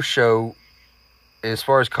 no show, as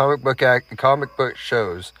far as comic book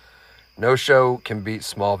shows, no show can beat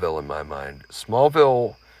Smallville in my mind.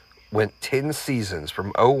 Smallville went 10 seasons from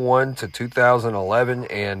 2001 to 2011,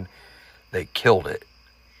 and they killed it.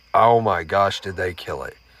 Oh my gosh, did they kill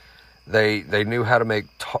it. They knew how to make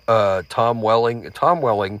Tom Welling. Tom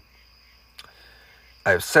Welling,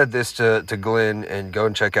 I've said this to Glenn, and go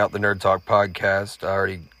and check out the Nerd Talk podcast. I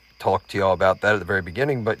already talked to y'all about that at the very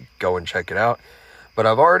beginning, but go and check it out. But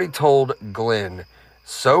I've already told Glenn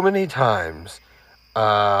so many times,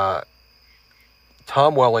 Tom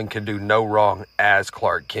Welling can do no wrong as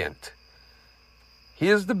Clark Kent. He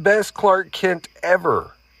is the best Clark Kent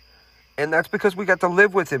ever. And that's because we got to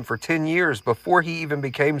live with him for 10 years before he even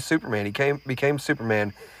became Superman. He became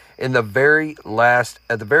Superman in at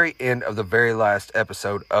the very end of the very last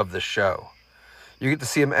episode of the show. You get to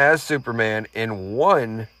see him as Superman in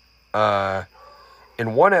one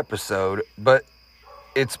episode, but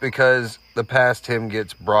it's because the past him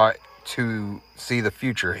gets brought to see the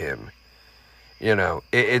future him. You know,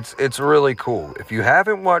 it's really cool. If you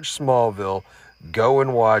haven't watched Smallville, go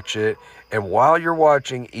and watch it. And while you're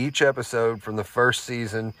watching each episode from the first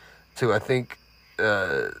season to, I think,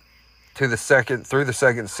 through the second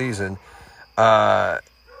season, and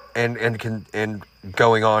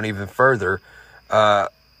going on even further,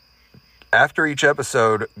 after each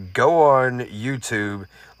episode, go on YouTube,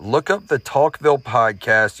 look up the Talkville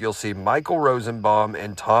podcast. You'll see Michael Rosenbaum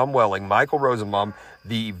and Tom Welling. Michael Rosenbaum,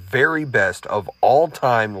 the very best of all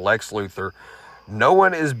time Lex Luthor. No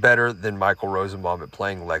one is better than Michael Rosenbaum at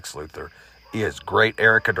playing Lex Luthor. He is great.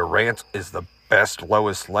 Erica Durant is the best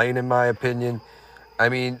Lois Lane, in my opinion. I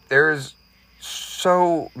mean, there's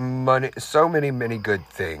so many good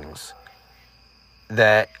things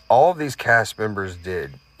that all of these cast members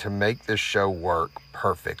did to make this show work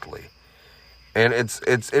perfectly. And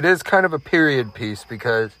it is kind of a period piece,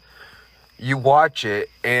 because you watch it,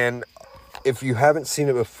 and if you haven't seen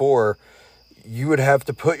it before, you would have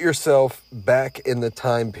to put yourself back in the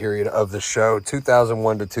time period of the show,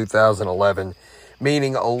 2001 to 2011,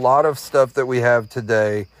 meaning a lot of stuff that we have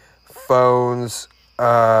today, phones,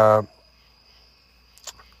 like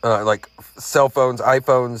cell phones,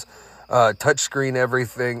 iPhones, touchscreen,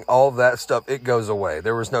 everything, all of that stuff, it goes away.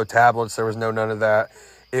 There was no tablets, there was none of that.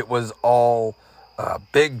 It was all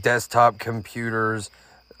big desktop computers,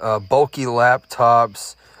 bulky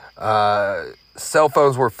laptops, cell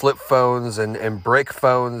phones were flip phones and brick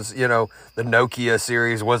phones. You know, the Nokia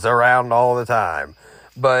series was around all the time.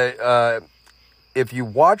 But if you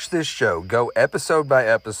watch this show, go episode by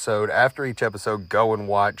episode. After each episode, go and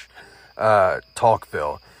watch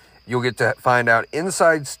Talkville. You'll get to find out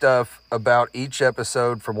inside stuff about each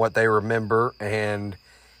episode from what they remember. And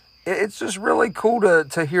it's just really cool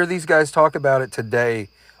to hear these guys talk about it today,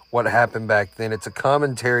 what happened back then. It's a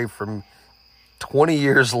commentary from 20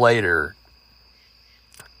 years later.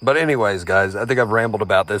 But anyways, guys, I think I've rambled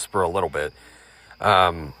about this for a little bit.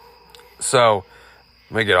 So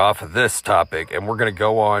let me get off of this topic, and we're going to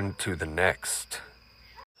go on to the next.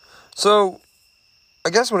 So I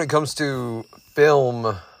guess when it comes to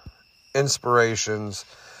film inspirations,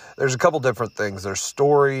 there's a couple different things. There's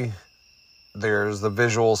story, there's the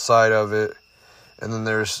visual side of it, and then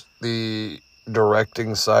there's the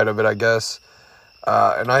directing side of it, I guess.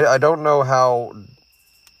 And I don't know how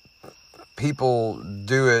people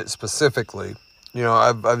do it specifically. You know,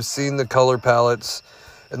 I've seen the color palettes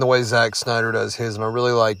and the way Zack Snyder does his, and I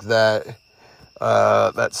really like that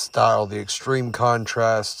style, the extreme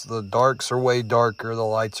contrasts. The darks are way darker, the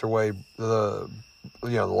lights are the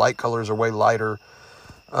light colors are way lighter.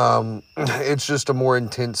 It's just a more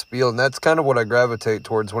intense feel, and that's kind of what I gravitate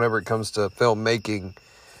towards whenever it comes to filmmaking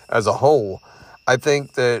as a whole. I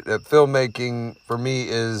think that filmmaking for me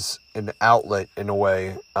is an outlet in a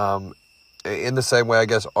way. In the same way, I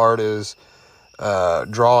guess art is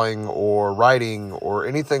drawing or writing or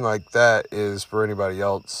anything like that is for anybody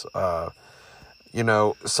else.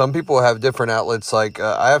 Some people have different outlets. Like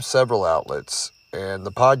I have several outlets, and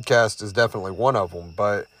the podcast is definitely one of them.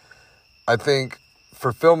 But I think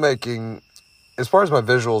for filmmaking, as far as my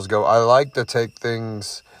visuals go, I like to take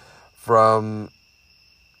things from...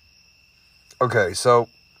 Okay, so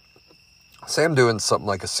say I'm doing something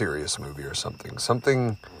like a serious movie or something.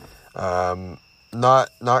 Something not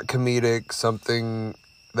comedic, something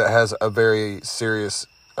that has a very serious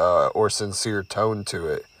or sincere tone to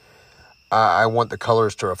it. I want the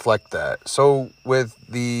colors to reflect that. So with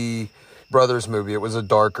the Brothers movie, it was a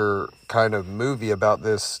darker kind of movie about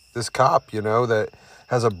this cop, that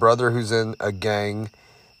has a brother who's in a gang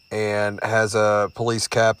and has a police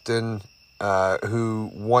captain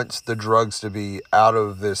who wants the drugs to be out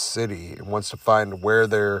of this city and wants to find where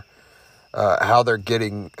they're how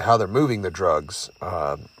they're moving the drugs.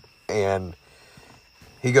 And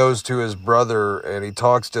he goes to his brother and he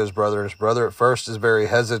talks to his brother, and his brother at first is very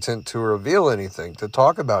hesitant to reveal anything, to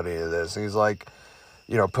talk about any of this. And he's like,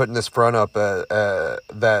 putting this front up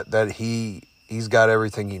that he's got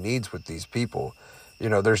everything he needs with these people.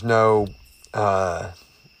 There's no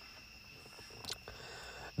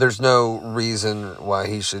reason why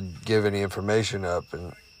he should give any information up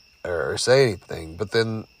or say anything. But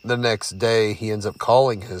then the next day he ends up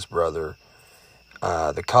calling his brother,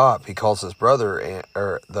 the cop. He calls his brother,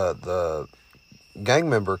 or the gang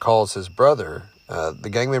member calls his brother. The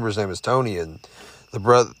gang member's name is Tony, and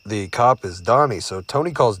the cop is Donnie. So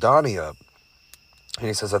Tony calls Donnie up, and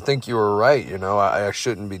he says, "I think you were right. I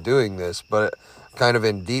shouldn't be doing this, but kind of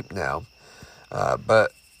in deep now.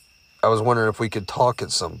 But I was wondering if we could talk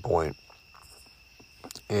at some point."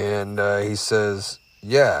 And he says,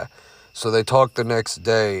 "Yeah." So they talk the next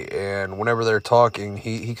day, and whenever they're talking,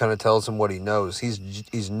 he kind of tells him what he knows.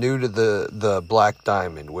 He's new to the Black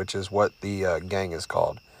Diamond, which is what the gang is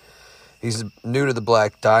called. He's new to the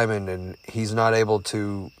Black Diamond, and he's not able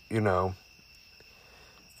to, he's not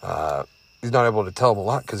able to tell him a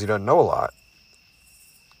lot because he doesn't know a lot.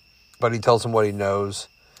 But he tells him what he knows,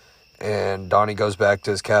 and Donnie goes back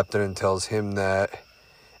to his captain and tells him that,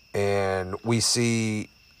 and we see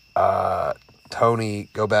Tony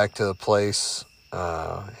go back to the place,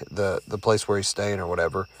 the place where he's staying or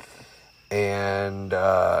whatever, and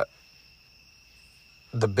the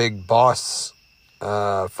big boss,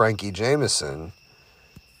 Frankie Jameson,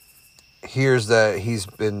 hears that he's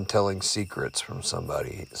been telling secrets from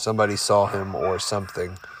somebody. Somebody saw him or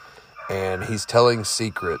something, and he's telling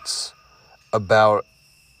secrets about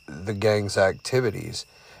the gang's activities,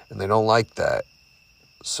 and they don't like that.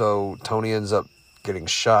 So Tony ends up getting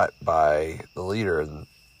shot by the leader, and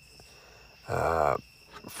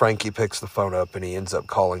Frankie picks the phone up, and he ends up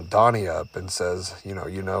calling Donnie up and says,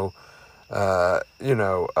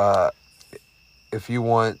 if you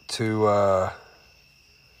want to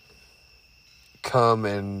come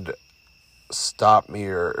and stop me,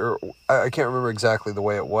 or I can't remember exactly the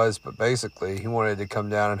way it was, but basically he wanted to come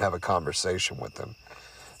down and have a conversation with him.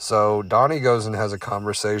 So Donnie goes and has a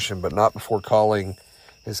conversation, but not before calling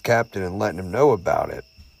his captain and letting him know about it.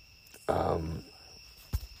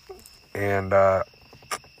 And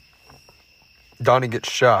Donnie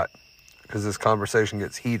gets shot. because this conversation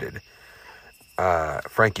gets heated.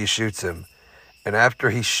 Frankie shoots him. And after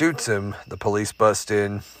he shoots him, the police bust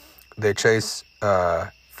in. They chase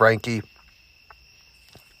Frankie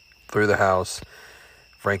through the house.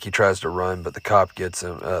 Frankie tries to run, but the cop gets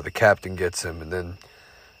him. The captain gets him. And then,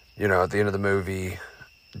 at the end of the movie,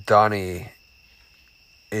 Donnie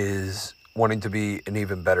is wanting to be an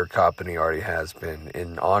even better cop than he already has been,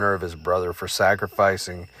 in honor of his brother for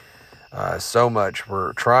sacrificing so much.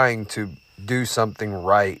 We're trying to do something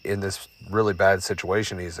right in this really bad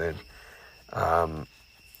situation he's in.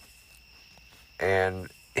 And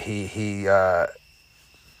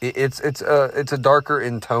it's a darker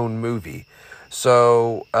in tone movie.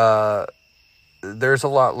 So, there's a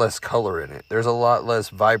lot less color in it. There's a lot less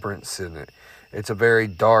vibrance in it. It's a very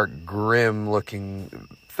dark, grim looking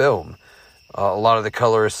film. A lot of the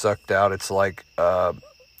color is sucked out. It's like,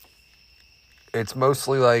 it's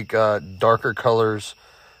mostly like, darker colors,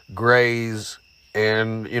 grays,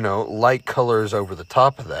 and, light colors over the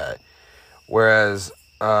top of that. Whereas,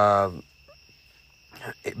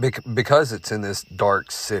 because it's in this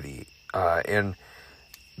dark city, and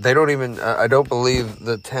they don't even, I don't believe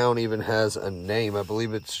the town even has a name. I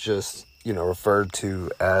believe it's just, referred to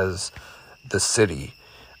as the city.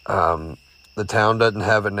 The town doesn't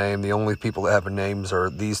have a name. The only people that have names are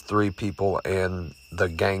these three people and the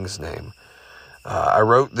gang's name. I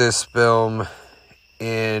wrote this film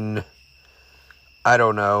in, I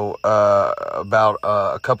don't know, about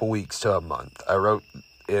a couple weeks to a month.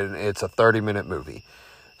 It's a 30-minute movie.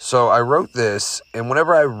 So I wrote this, and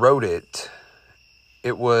whenever I wrote it,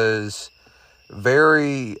 it was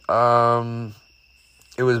very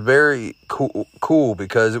cool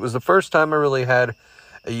because it was the first time I really had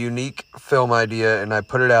a unique film idea, and I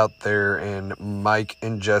put it out there, and Mike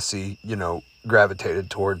and Jesse,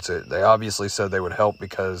 gravitated towards it. They obviously said they would help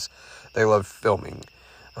because they love filming.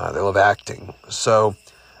 They love acting. So,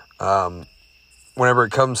 whenever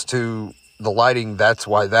it comes to the lighting, that's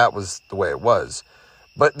why that was the way it was.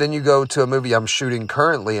 But then you go to a movie I'm shooting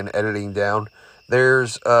currently and editing down.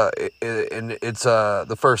 There's, it's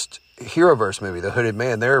the first Heroverse movie, The Hooded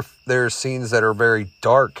Man. There are scenes that are very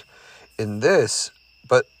dark in this,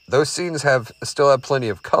 but those scenes still have plenty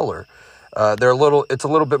of color. It's a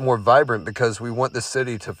little bit more vibrant because we want the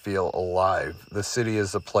city to feel alive. The city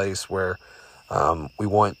is a place where we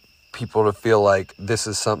want people to feel like this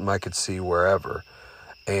is something I could see wherever.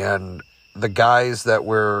 And the guys that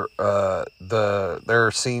there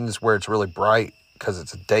are scenes where it's really bright because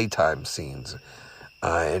it's daytime scenes,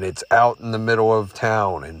 and it's out in the middle of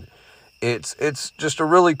town, and it's just a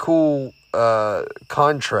really cool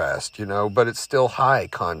contrast, but it's still high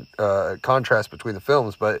contrast between the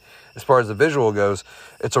films. But as far as the visual goes,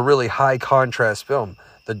 it's a really high contrast film.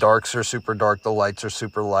 The darks are super dark, the lights are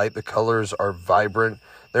super light, the colors are vibrant.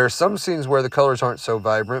 There are some scenes where the colors aren't so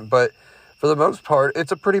vibrant, but for the most part,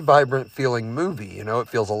 it's a pretty vibrant feeling movie. It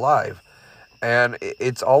feels alive. And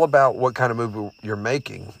it's all about what kind of movie you're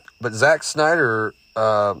making. But Zack Snyder,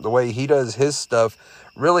 the way he does his stuff,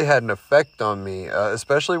 really had an effect on me,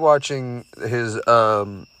 especially watching his,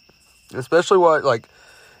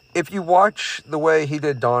 if you watch the way he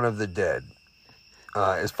did Dawn of the Dead,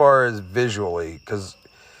 as far as visually, because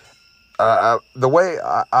the way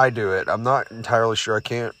I do it, I'm not entirely sure. I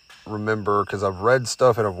can't remember because I've read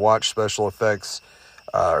stuff and I've watched special effects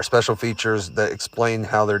or special features that explain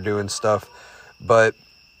how they're doing stuff. But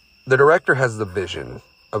the director has the vision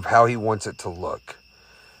of how he wants it to look.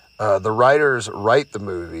 The writers write the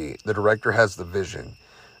movie. The director has the vision.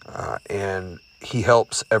 And he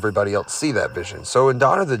helps everybody else see that vision. So in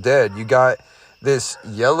Dawn of the Dead, you got this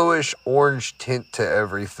yellowish orange tint to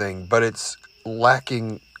everything, but it's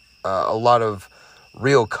lacking a lot of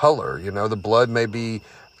real color. The blood may be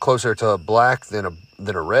closer to a black than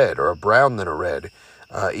a red, or a brown than a red,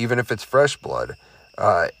 even if it's fresh blood.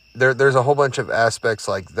 There's a whole bunch of aspects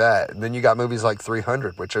like that. And then you got movies like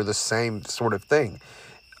 300, which are the same sort of thing.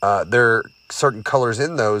 There are certain colors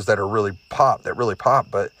in those that really pop,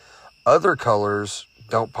 but other colors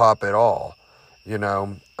don't pop at all. The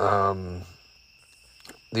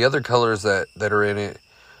other colors that are in it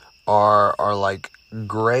are like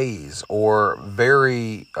grays or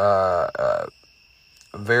very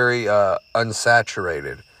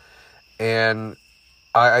unsaturated. And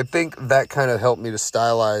I think that kind of helped me to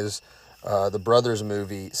stylize the Brothers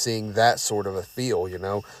movie, seeing that sort of a feel,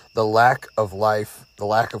 the lack of life, the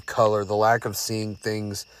lack of color, the lack of seeing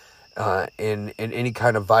things in any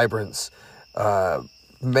kind of vibrance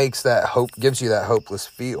gives you that hopeless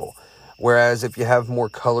feel. Whereas if you have more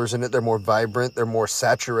colors in it, they're more vibrant, they're more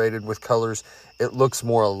saturated with colors, it looks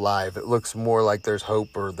more alive. It looks more like there's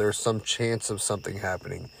hope or there's some chance of something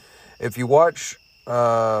happening. If you watch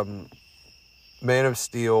Man of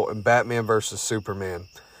Steel and Batman versus Superman,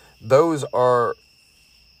 those are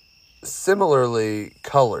similarly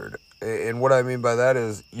colored. And what I mean by that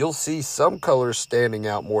is you'll see some colors standing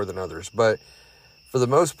out more than others, but for the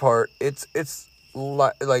most part, it's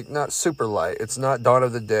like not super light. It's not Dawn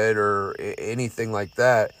of the Dead or anything like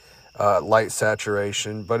that, light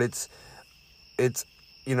saturation, but it's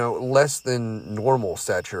less than normal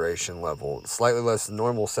saturation level, slightly less than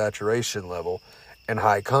normal saturation level, and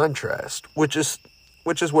high contrast, which is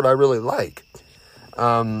what I really like.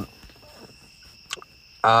 And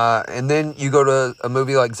then you go to a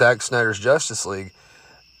movie like Zack Snyder's Justice League,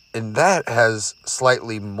 and that has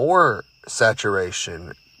slightly more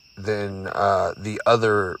saturation than the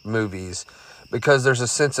other movies, because there's a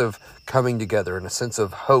sense of coming together and a sense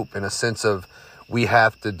of hope and a sense of we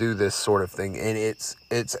have to do this sort of thing. And it's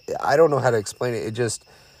I don't know how to explain it.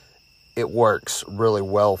 It works really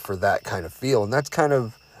well for that kind of feel. And that's kind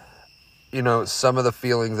of, some of the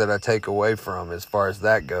feelings that I take away from as far as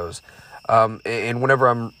that goes. And whenever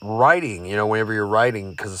I'm writing, whenever you're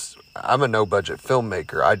writing, because I'm a no-budget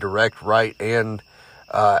filmmaker, I direct, write, and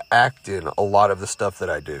act in a lot of the stuff that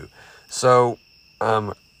I do. So,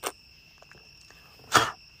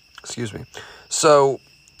 excuse me. So,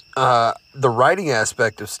 the writing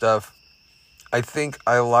aspect of stuff, I think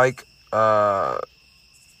I like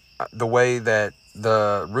the way that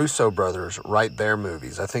the Russo brothers write their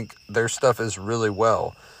movies. I think their stuff is really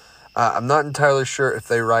well. I'm not entirely sure if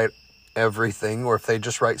they write everything or if they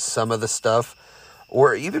just write some of the stuff,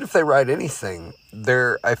 or even if they write anything.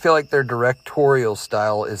 I feel like their directorial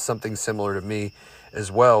style is something similar to me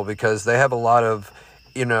as well, because they have a lot of,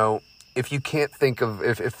 if you can't think of,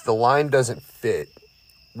 if the line doesn't fit,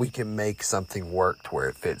 we can make something work to where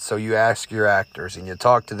it fits. So you ask your actors and you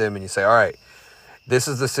talk to them and you say, all right, this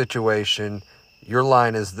is the situation, your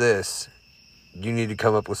line is this, you need to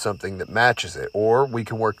come up with something that matches it, or we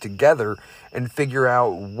can work together and figure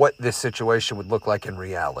out what this situation would look like in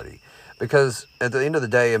reality. Because at the end of the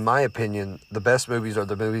day, in my opinion, the best movies are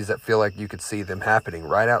the movies that feel like you could see them happening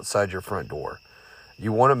right outside your front door.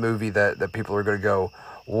 You want a movie that people are going to go,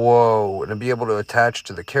 whoa, and be able to attach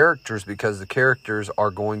to the characters, because the characters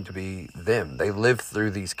are going to be them. They live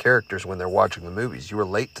through these characters when they're watching the movies. You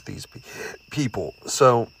relate to these people.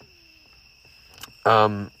 So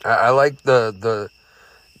I like the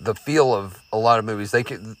feel of a lot of movies.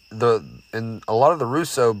 In a lot of the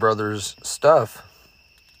Russo brothers stuff,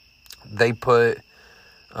 they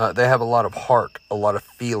have a lot of heart, a lot of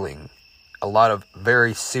feeling, a lot of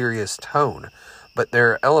very serious tone, but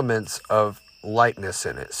there are elements of lightness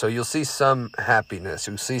in it. So you'll see some happiness,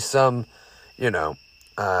 you'll see some,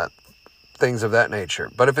 things of that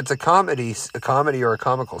nature. But if it's a comedy or a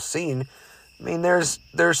comical scene, I mean, there's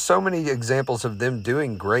so many examples of them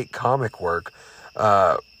doing great comic work,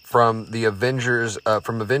 from the Avengers,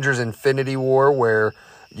 from Avengers Infinity War, where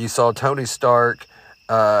you saw Tony Stark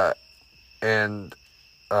and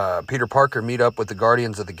Peter Parker meet up with the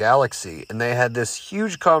Guardians of the Galaxy, and they had this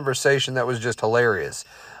huge conversation that was just hilarious.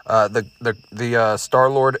 The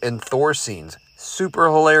Star-Lord and Thor scenes, super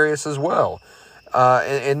hilarious as well.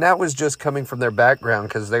 And that was just coming from their background,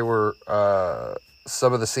 because they were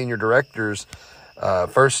some of the senior directors,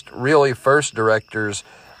 first directors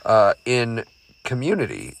in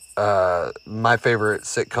Community, my favorite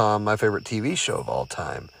sitcom, my favorite TV show of all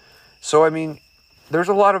time. So, I mean, there's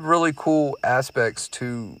a lot of really cool aspects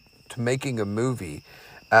to making a movie.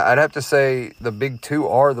 I'd have to say the big two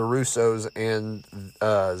are the Russos and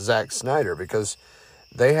Zack Snyder, because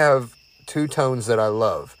they have two tones that I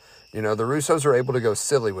love. The Russos are able to go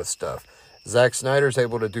silly with stuff. Zack Snyder's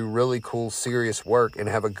able to do really cool, serious work and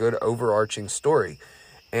have a good overarching story.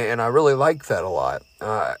 And I really like that a lot.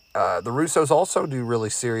 The Russos also do really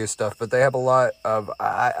serious stuff, but they have a lot of,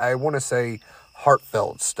 I want to say,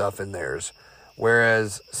 heartfelt stuff in theirs.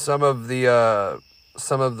 Whereas some of the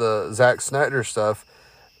Zack Snyder stuff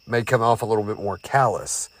may come off a little bit more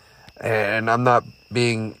callous. And I'm not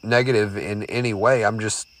being negative in any way. I'm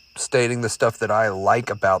just stating the stuff that I like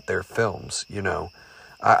about their films,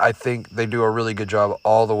 I think they do a really good job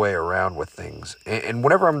all the way around with things. And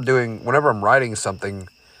whenever I'm writing something,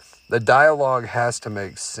 the dialogue has to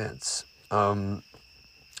make sense. I'm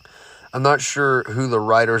not sure who the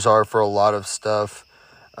writers are for a lot of stuff,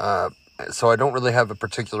 so I don't really have a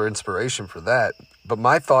particular inspiration for that. But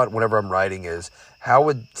my thought whenever I'm writing is, how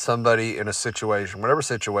would somebody in a situation, whatever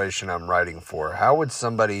situation I'm writing for, how would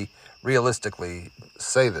somebody realistically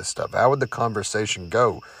say this stuff? How would the conversation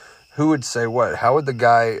go? Who would say what? How would the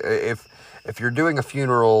guy, if you're doing a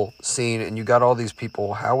funeral scene and you got all these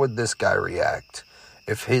people, how would this guy react?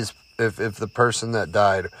 If if the person that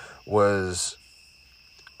died was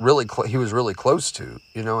he was really close to,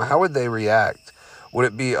 how would they react? Would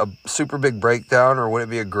it be a super big breakdown, or would it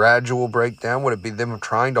be a gradual breakdown? Would it be them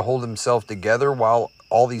trying to hold themselves together while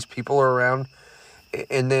all these people are around?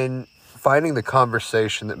 And then finding the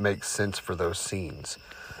conversation that makes sense for those scenes.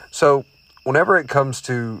 So whenever it comes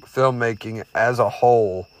to filmmaking as a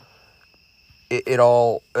whole, it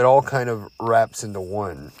all kind of wraps into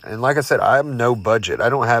one. And like I said, I'm no budget. I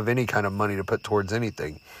don't have any kind of money to put towards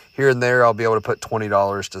anything. Here and there, I'll be able to put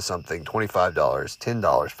 $20 to something, $25, $10,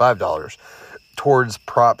 $5 towards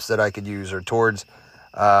props that I could use, or towards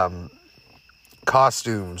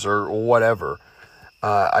costumes or whatever.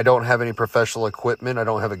 I don't have any professional equipment. I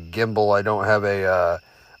don't have a gimbal. I don't have a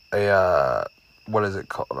what is it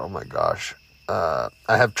called? Oh my gosh. I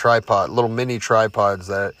have little mini tripods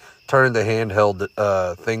that turn into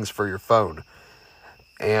handheld things for your phone.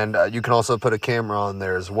 And you can also put a camera on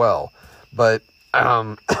there as well. But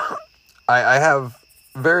I have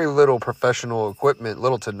very little professional equipment,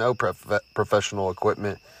 little to no professional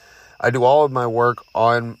equipment. I do all of my work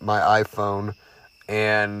on my iPhone,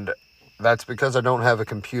 and that's because I don't have a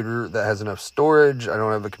computer that has enough storage. I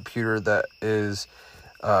don't have a computer that is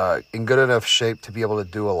in good enough shape to be able to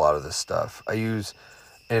do a lot of this stuff. I use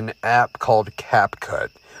an app called CapCut,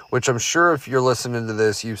 which I'm sure if you're listening to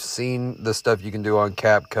this, you've seen the stuff you can do on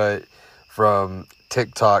CapCut from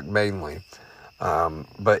TikTok mainly.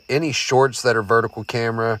 But any shorts that are vertical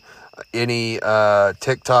camera, any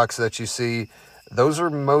TikToks that you see, those are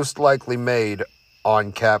most likely made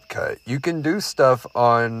on CapCut. You can do stuff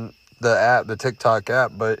on the app, the TikTok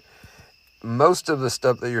app, but most of the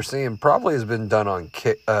stuff that you're seeing probably has been done on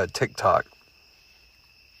TikTok.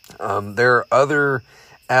 There are other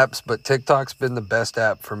apps, but TikTok's been the best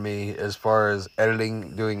app for me as far as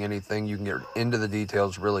editing, doing anything. You can get into the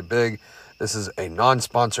details really big. This is a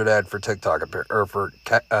non-sponsored ad for TikTok, or for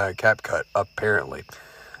CapCut, apparently.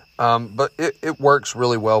 But it works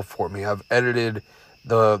really well for me. I've edited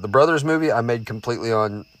the Brothers movie. I made completely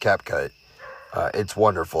on CapCut. It's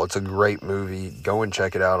wonderful. It's a great movie. Go and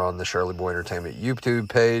check it out on the Shirley Boy Entertainment YouTube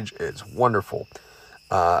page. It's wonderful.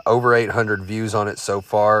 Over 800 views on it so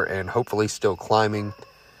far, and hopefully still climbing.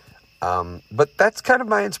 But that's kind of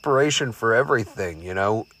my inspiration for everything,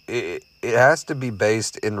 It has to be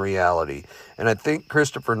based in reality. And I think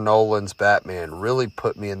Christopher Nolan's Batman really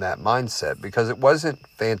put me in that mindset, because it wasn't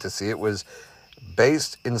fantasy. It was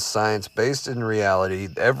based in science, based in reality.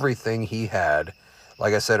 Everything he had,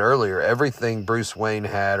 like I said earlier, everything Bruce Wayne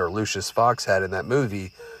had or Lucius Fox had in that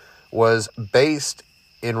movie was based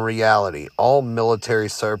in reality. All military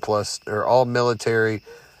surplus, or all military,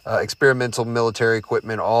 experimental military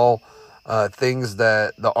equipment, all things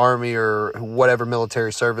that the Army or whatever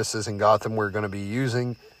military services in Gotham were going to be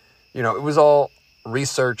using. It was all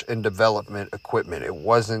research and development equipment. It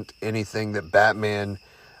wasn't anything that Batman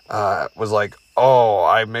was like, oh,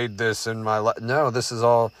 I made this in my life. No, this is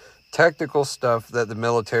all technical stuff that the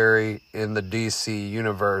military in the DC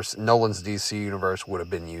universe, Nolan's DC universe, would have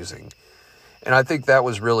been using. And I think that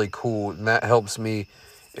was really cool, and that helps me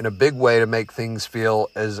in a big way to make things feel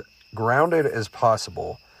as grounded as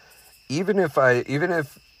possible. Even if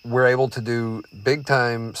we're able to do big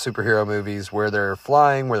time superhero movies where they're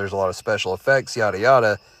flying, where there's a lot of special effects, yada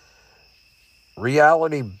yada,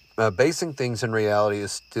 reality, basing things in reality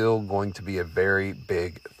is still going to be a very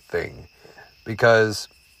big thing, because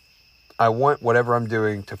I want whatever I'm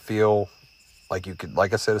doing to feel like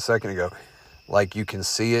like I said a second ago, like you can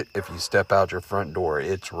see it if you step out your front door.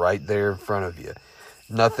 It's right there in front of you.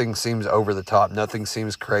 Nothing seems over the top. Nothing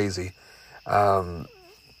seems crazy.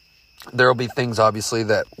 There will be things, obviously,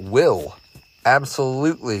 that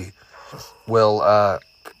absolutely will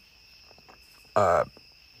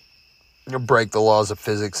break the laws of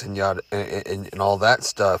physics and yada and all that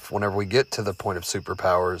stuff whenever we get to the point of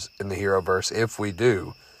superpowers in the Heroverse, if we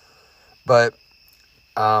do. But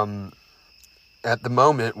at the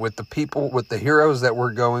moment, with the people, with the heroes that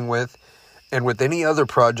we're going with, and with any other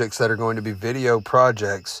projects that are going to be video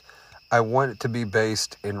projects, I want it to be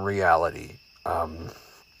based in reality.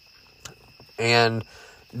 And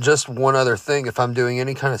just one other thing, if I'm doing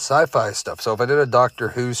any kind of sci-fi stuff, so if I did a Doctor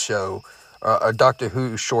Who show, a Doctor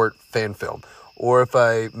Who short fan film, or if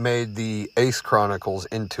I made the Ace Chronicles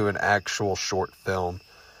into an actual short film,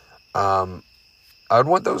 I would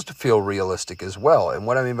want those to feel realistic as well. And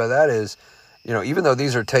what I mean by that is, even though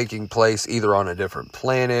these are taking place either on a different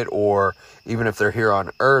planet, or even if they're here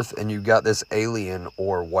on Earth and you've got this alien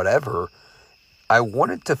or whatever, I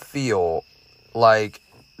want it to feel like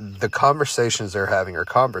the conversations they're having are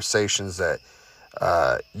conversations that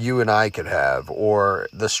you and I could have, or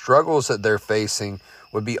the struggles that they're facing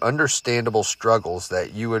would be understandable struggles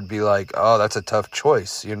that you would be like, oh, that's a tough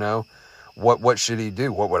choice, you know? What should he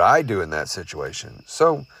do? What would I do in that situation?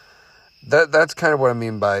 So that's kind of what I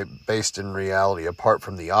mean by based in reality, apart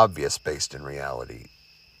from the obvious based in reality.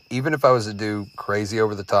 Even if I was to do crazy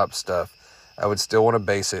over-the-top stuff, I would still want to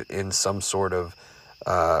base it in some sort of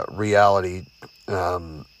reality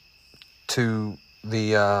to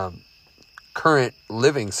the current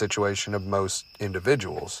living situation of most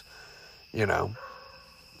individuals, you know.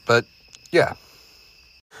 But, yeah.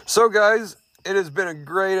 So, guys, it has been a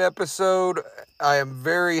great episode. I am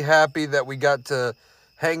very happy that we got to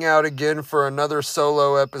hang out again for another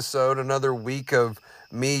solo episode, another week of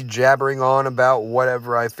me jabbering on about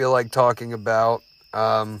whatever I feel like talking about.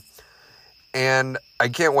 And I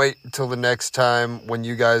can't wait until the next time when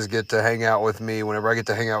you guys get to hang out with me, whenever I get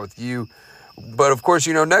to hang out with you. But, of course,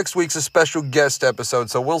 you know, next week's a special guest episode,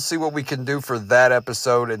 so we'll see what we can do for that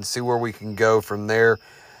episode and see where we can go from there.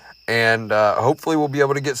 And hopefully we'll be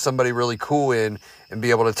able to get somebody really cool in and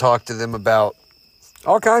be able to talk to them about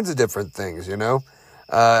all kinds of different things, you know.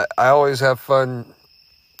 I always have fun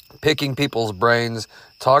picking people's brains,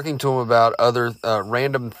 talking to them about other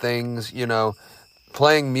random things, you know,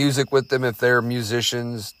 playing music with them if they're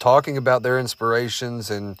musicians, talking about their inspirations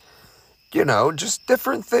and, you know, just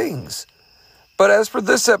different things. But as for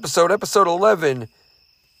this episode, episode 11,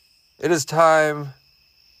 it is time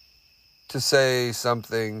to say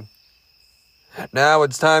something. Now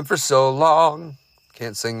it's time for so long.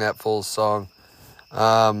 Can't sing that full song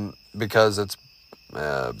because it's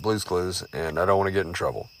Blue's Clues and I don't want to get in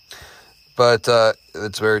trouble. But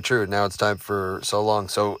it's very true. Now it's time for so long.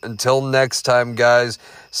 So until next time, guys,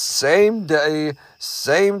 same day,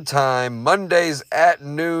 same time, Mondays at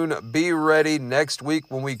noon. Be ready next week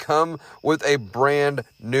when we come with a brand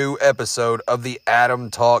new episode of the Adam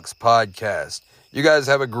Talks podcast. You guys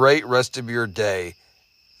have a great rest of your day.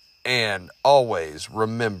 And always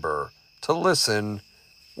remember to listen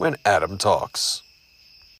when Adam talks.